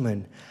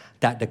judgment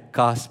that the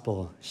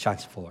gospel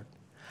shines forth.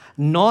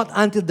 Not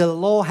until the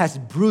law has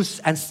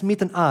bruised and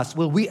smitten us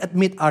will we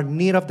admit our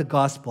need of the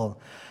gospel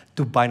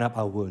to bind up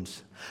our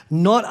wounds.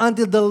 Not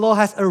until the law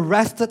has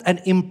arrested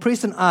and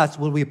imprisoned us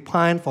will we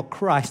pine for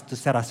Christ to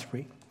set us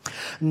free.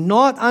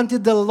 Not until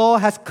the law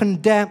has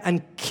condemned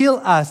and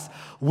killed us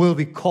will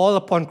we call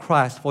upon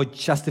Christ for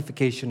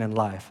justification and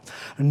life.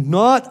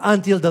 Not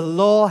until the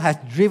law has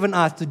driven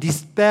us to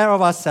despair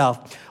of ourselves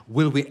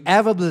will we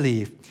ever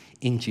believe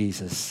in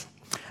Jesus.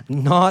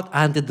 Not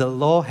until the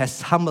law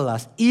has humbled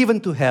us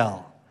even to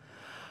hell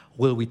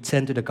will we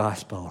turn to the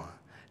gospel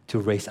to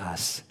raise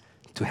us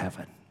to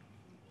heaven.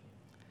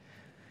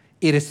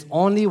 It is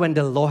only when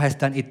the law has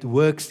done its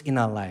works in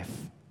our life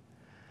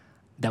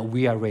that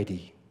we are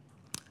ready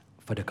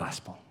for the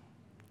gospel.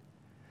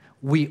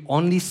 We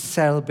only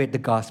celebrate the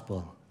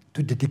gospel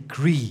to the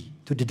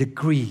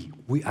degree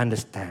we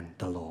understand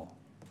the law.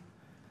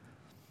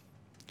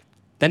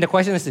 Then the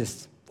question is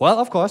this. Well,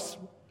 of course,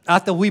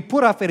 after we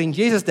put our faith in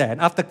Jesus then,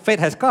 after faith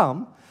has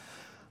come,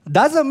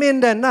 doesn't mean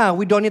that now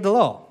we don't need the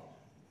law.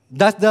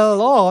 Does the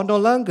law no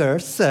longer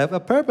serve a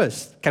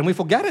purpose? Can we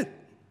forget it?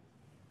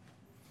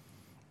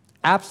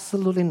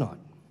 Absolutely not.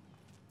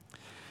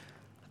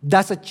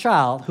 Does a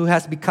child who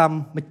has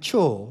become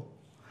mature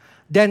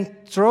then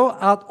throw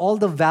out all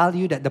the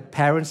value that the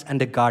parents and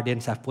the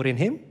guardians have put in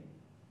him?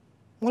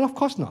 Well, of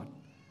course not.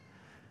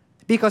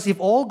 Because if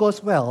all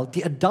goes well,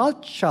 the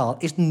adult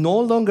child is no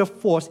longer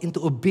forced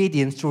into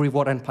obedience to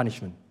reward and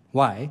punishment.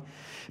 Why?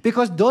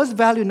 Because those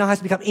values now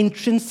has become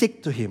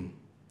intrinsic to him.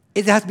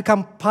 It has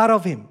become part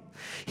of him.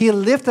 He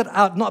lived it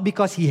out not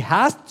because he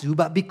has to,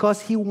 but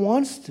because he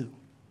wants to.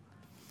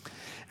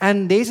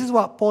 And this is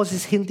what Paul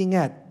is hinting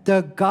at.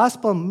 The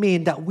gospel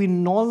means that we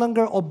no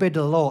longer obey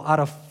the law out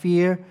of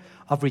fear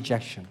of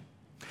rejection.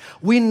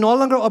 We no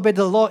longer obey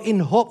the law in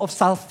hope of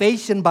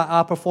salvation by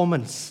our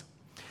performance.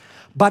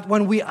 But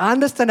when we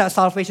understand that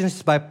salvation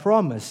is by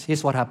promise,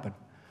 here's what happened.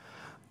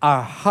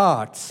 Our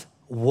hearts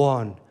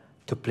want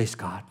to please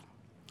God.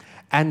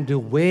 And the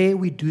way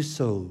we do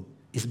so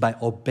is by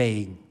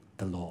obeying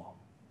the law.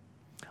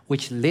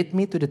 Which led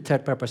me to the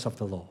third purpose of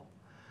the law.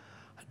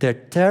 The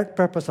third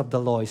purpose of the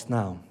law is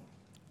now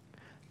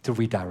to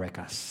redirect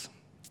us.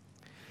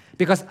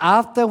 Because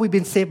after we've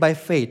been saved by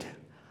faith,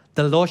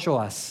 the law shows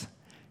us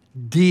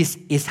this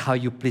is how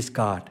you please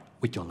God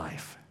with your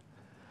life.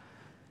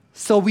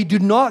 So we do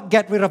not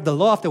get rid of the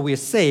law after we are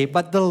saved,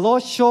 but the law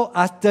shows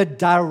us the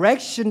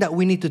direction that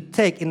we need to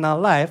take in our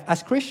life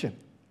as Christians.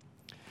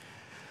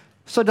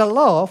 So the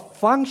law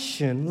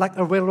functions like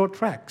a railroad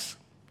tracks.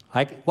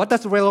 Like, what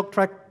does a railroad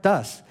track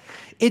does?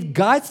 It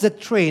guides the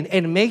train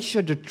and makes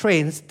sure the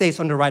train stays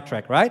on the right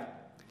track, right?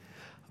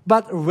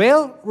 But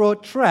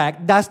railroad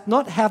track does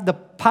not have the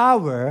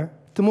power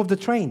to move the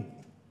train.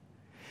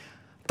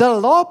 The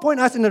law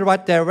points us in the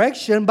right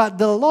direction, but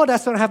the law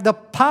does not have the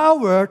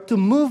power to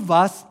move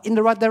us in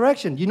the right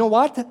direction. You know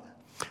what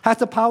has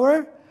the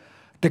power?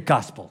 The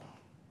gospel.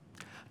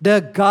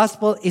 The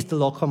gospel is the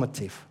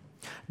locomotive.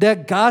 The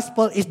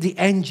gospel is the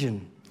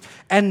engine.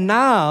 And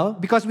now,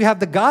 because we have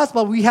the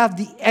gospel, we have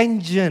the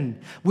engine.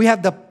 We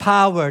have the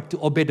power to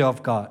obey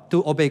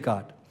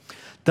God.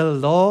 The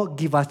law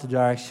gives us the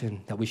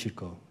direction that we should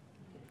go.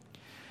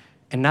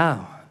 And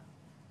now,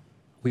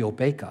 we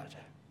obey God.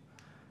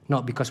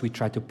 Not because we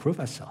try to prove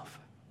ourselves.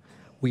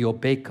 We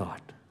obey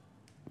God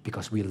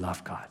because we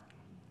love God.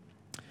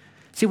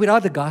 See,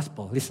 without the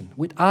gospel, listen,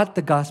 without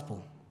the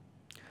gospel,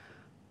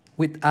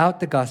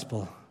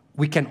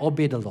 we can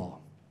obey the law,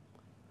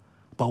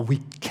 but we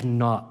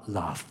cannot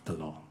love the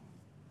law.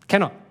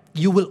 Cannot.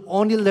 You will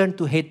only learn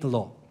to hate the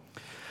law.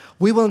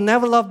 We will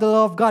never love the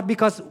law of God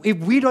because if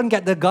we don't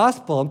get the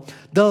gospel,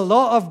 the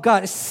law of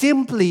God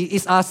simply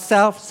is our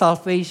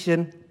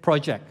self-salvation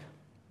project.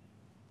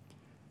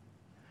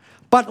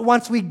 But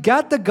once we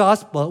get the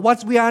gospel,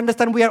 once we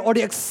understand we are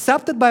already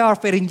accepted by our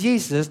faith in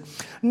Jesus,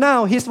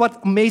 now here's what's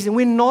amazing.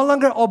 We no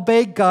longer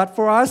obey God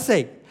for our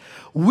sake.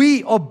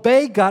 We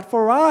obey God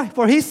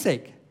for His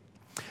sake.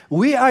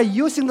 We are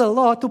using the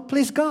law to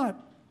please God.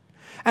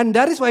 And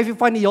that is why if you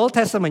find the Old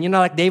Testament,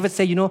 like David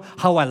said,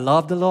 how I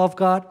love the law of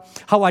God,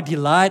 how I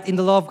delight in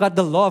the law of God.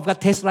 The law of God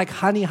tastes like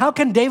honey. How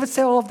can David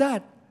say all of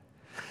that?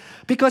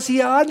 Because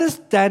he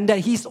understands that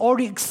he's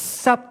already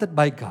accepted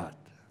by God.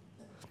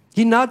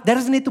 He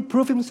doesn't need to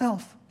prove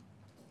himself.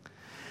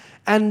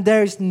 And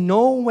there is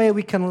no way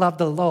we can love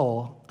the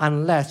law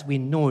unless we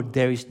know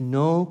there is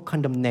no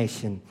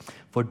condemnation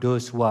for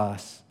those who are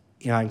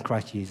in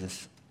Christ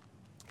Jesus.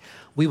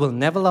 We will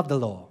never love the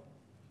law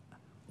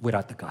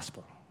without the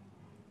gospel.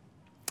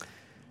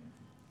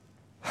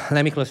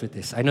 Let me close with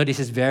this. I know this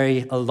is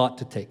a lot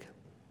to take.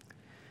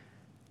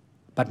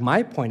 But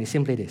my point is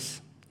simply this.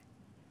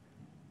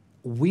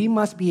 We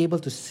must be able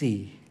to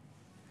see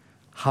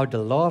how the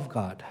law of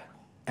God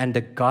and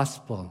the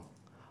gospel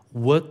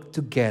work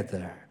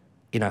together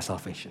in our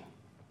salvation.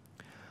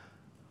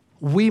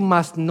 We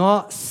must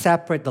not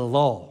separate the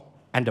law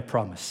and the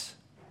promise.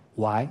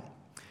 Why?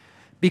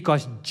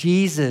 Because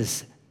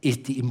Jesus is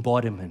the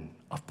embodiment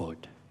of both.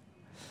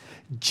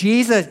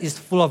 Jesus is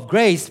full of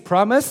grace,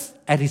 promise,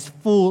 and is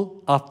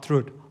full of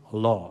truth,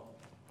 law.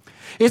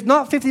 It's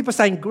not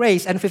 50%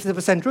 grace and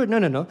 50% truth.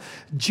 No.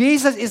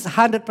 Jesus is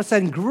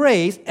 100%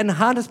 grace and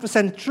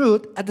 100%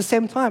 truth at the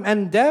same time.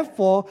 And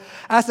therefore,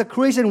 as a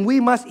Christian, we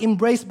must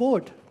embrace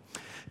both.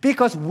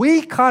 Because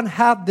we can't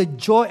have the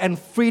joy and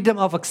freedom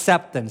of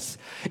acceptance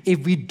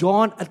if we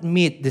don't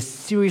admit the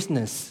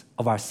seriousness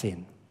of our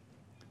sin.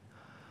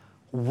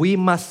 We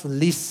must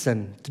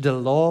listen to the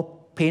Lord's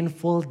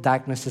painful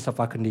diagnosis of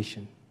our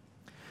condition.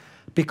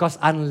 Because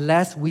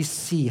unless we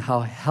see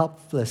how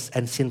helpless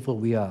and sinful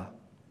we are,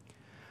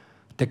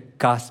 the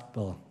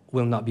gospel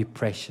will not be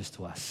precious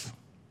to us.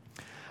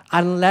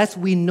 Unless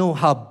we know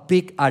how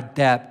big our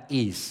debt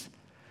is,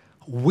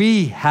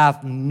 we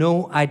have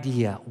no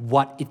idea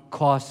what it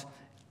cost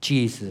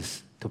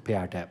Jesus to pay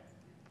our debt.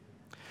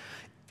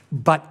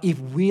 But if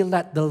we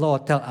let the law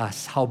tell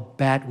us how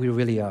bad we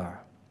really are,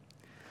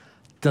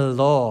 the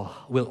law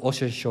will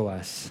also show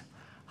us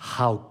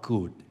how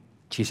good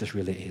Jesus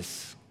really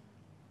is.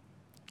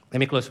 Let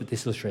me close with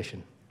this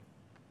illustration.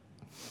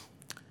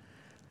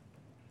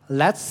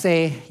 Let's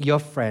say your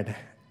friend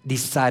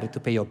decided to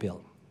pay your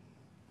bill.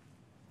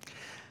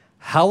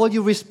 How will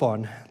you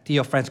respond to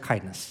your friend's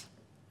kindness?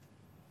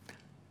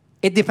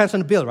 It depends on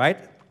the bill, right?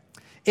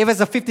 If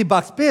it's a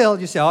 $50 bill,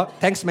 you say, oh,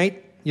 thanks,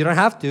 mate. You don't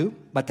have to,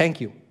 but thank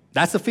you.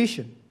 That's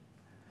sufficient.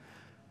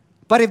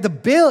 But if the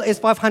bill is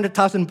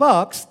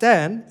 $500,000,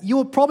 then you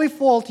will probably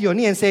fall to your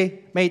knee and say,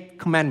 mate,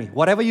 command me.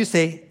 Whatever you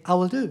say, I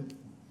will do.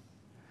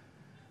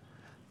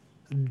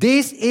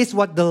 This is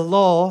what the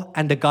law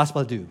and the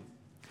gospel do.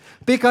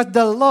 Because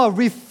the law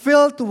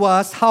reveals to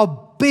us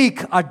how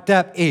big our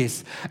debt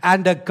is.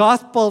 And the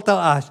gospel tells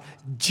us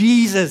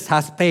Jesus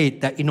has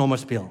paid that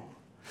enormous bill.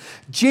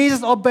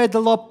 Jesus obeyed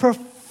the law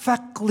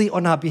perfectly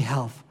on our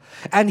behalf.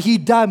 And He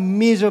died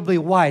miserably.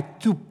 Why?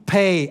 To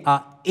pay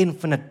our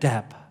infinite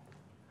debt.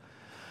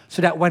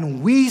 So that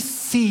when we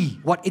see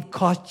what it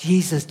cost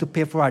Jesus to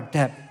pay for our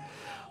debt,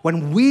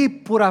 when we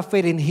put our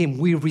faith in Him,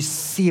 we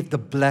receive the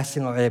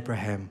blessing of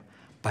Abraham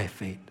by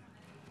faith.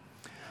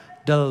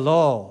 The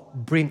law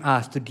brings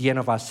us to the end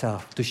of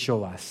ourselves to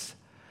show us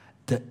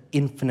the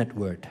infinite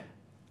word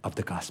of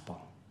the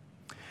gospel.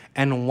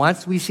 And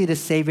once we see the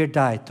Savior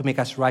die to make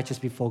us righteous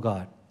before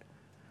God,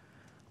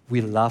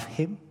 we love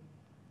Him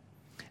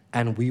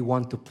and we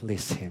want to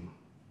please Him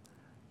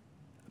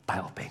by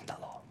obeying the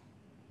law.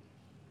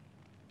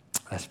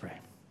 Let's pray.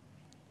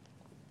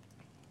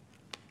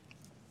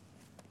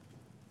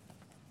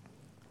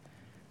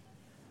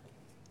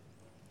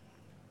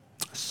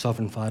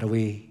 Sovereign Father,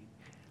 we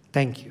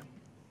thank you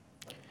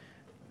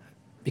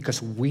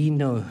because we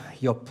know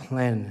your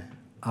plan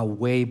are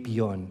way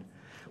beyond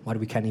what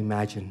we can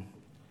imagine.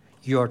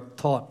 Your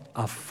thoughts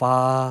are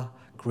far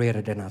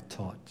greater than our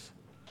thoughts.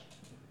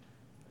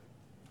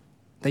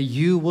 That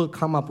you will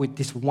come up with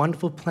this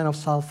wonderful plan of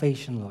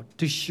salvation, Lord,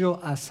 to show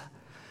us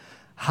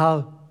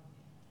how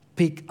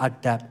big our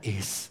debt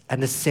is, and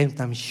at the same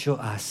time show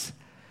us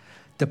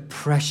the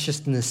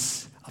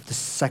preciousness of the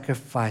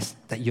sacrifice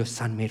that your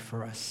Son made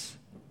for us.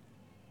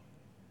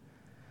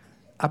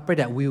 I pray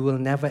that we will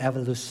never ever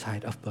lose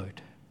sight of both.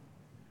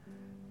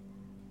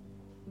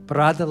 But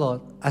rather,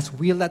 Lord, as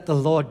we let the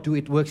Lord do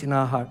its works in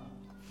our heart,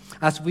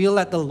 as we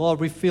let the Lord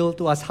reveal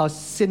to us how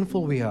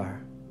sinful we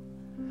are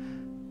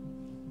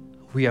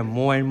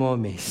more and more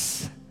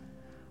amazed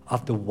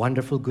of the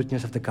wonderful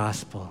goodness of the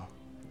gospel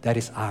that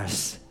is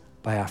ours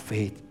by our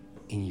faith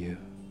in you.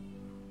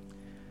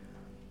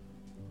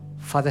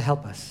 Father,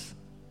 help us.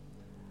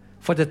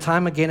 For the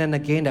time again and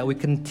again that we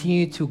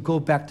continue to go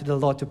back to the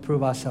Lord to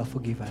prove ourselves,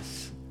 forgive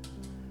us.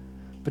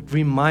 But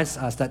reminds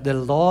us that the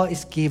law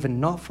is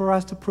given not for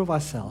us to prove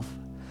ourselves,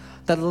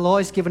 that the law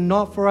is given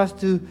not for us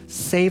to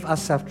save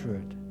ourselves through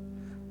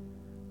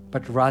it,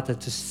 but rather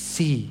to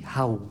see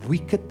how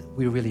wicked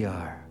we really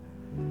are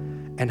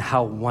and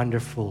how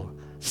wonderful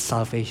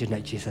salvation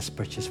that Jesus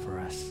purchased for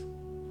us.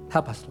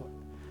 Help us, Lord.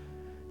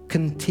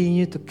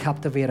 Continue to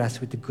captivate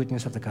us with the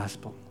goodness of the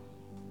gospel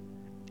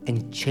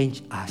and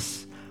change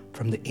us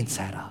from the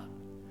inside out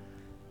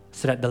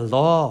so that the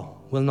law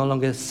will no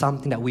longer be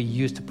something that we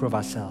use to prove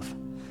ourselves,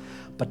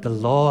 but the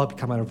law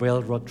become a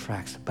railroad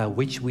tracks by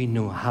which we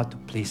know how to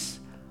please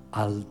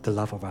the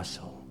love of our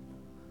soul.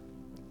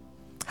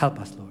 Help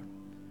us, Lord,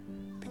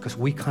 because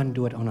we can't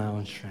do it on our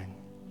own strength.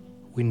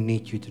 We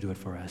need you to do it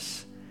for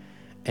us.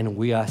 And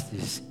we ask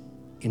this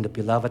in the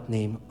beloved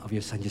name of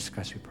your Son, Jesus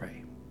Christ, we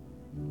pray.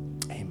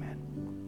 Amen.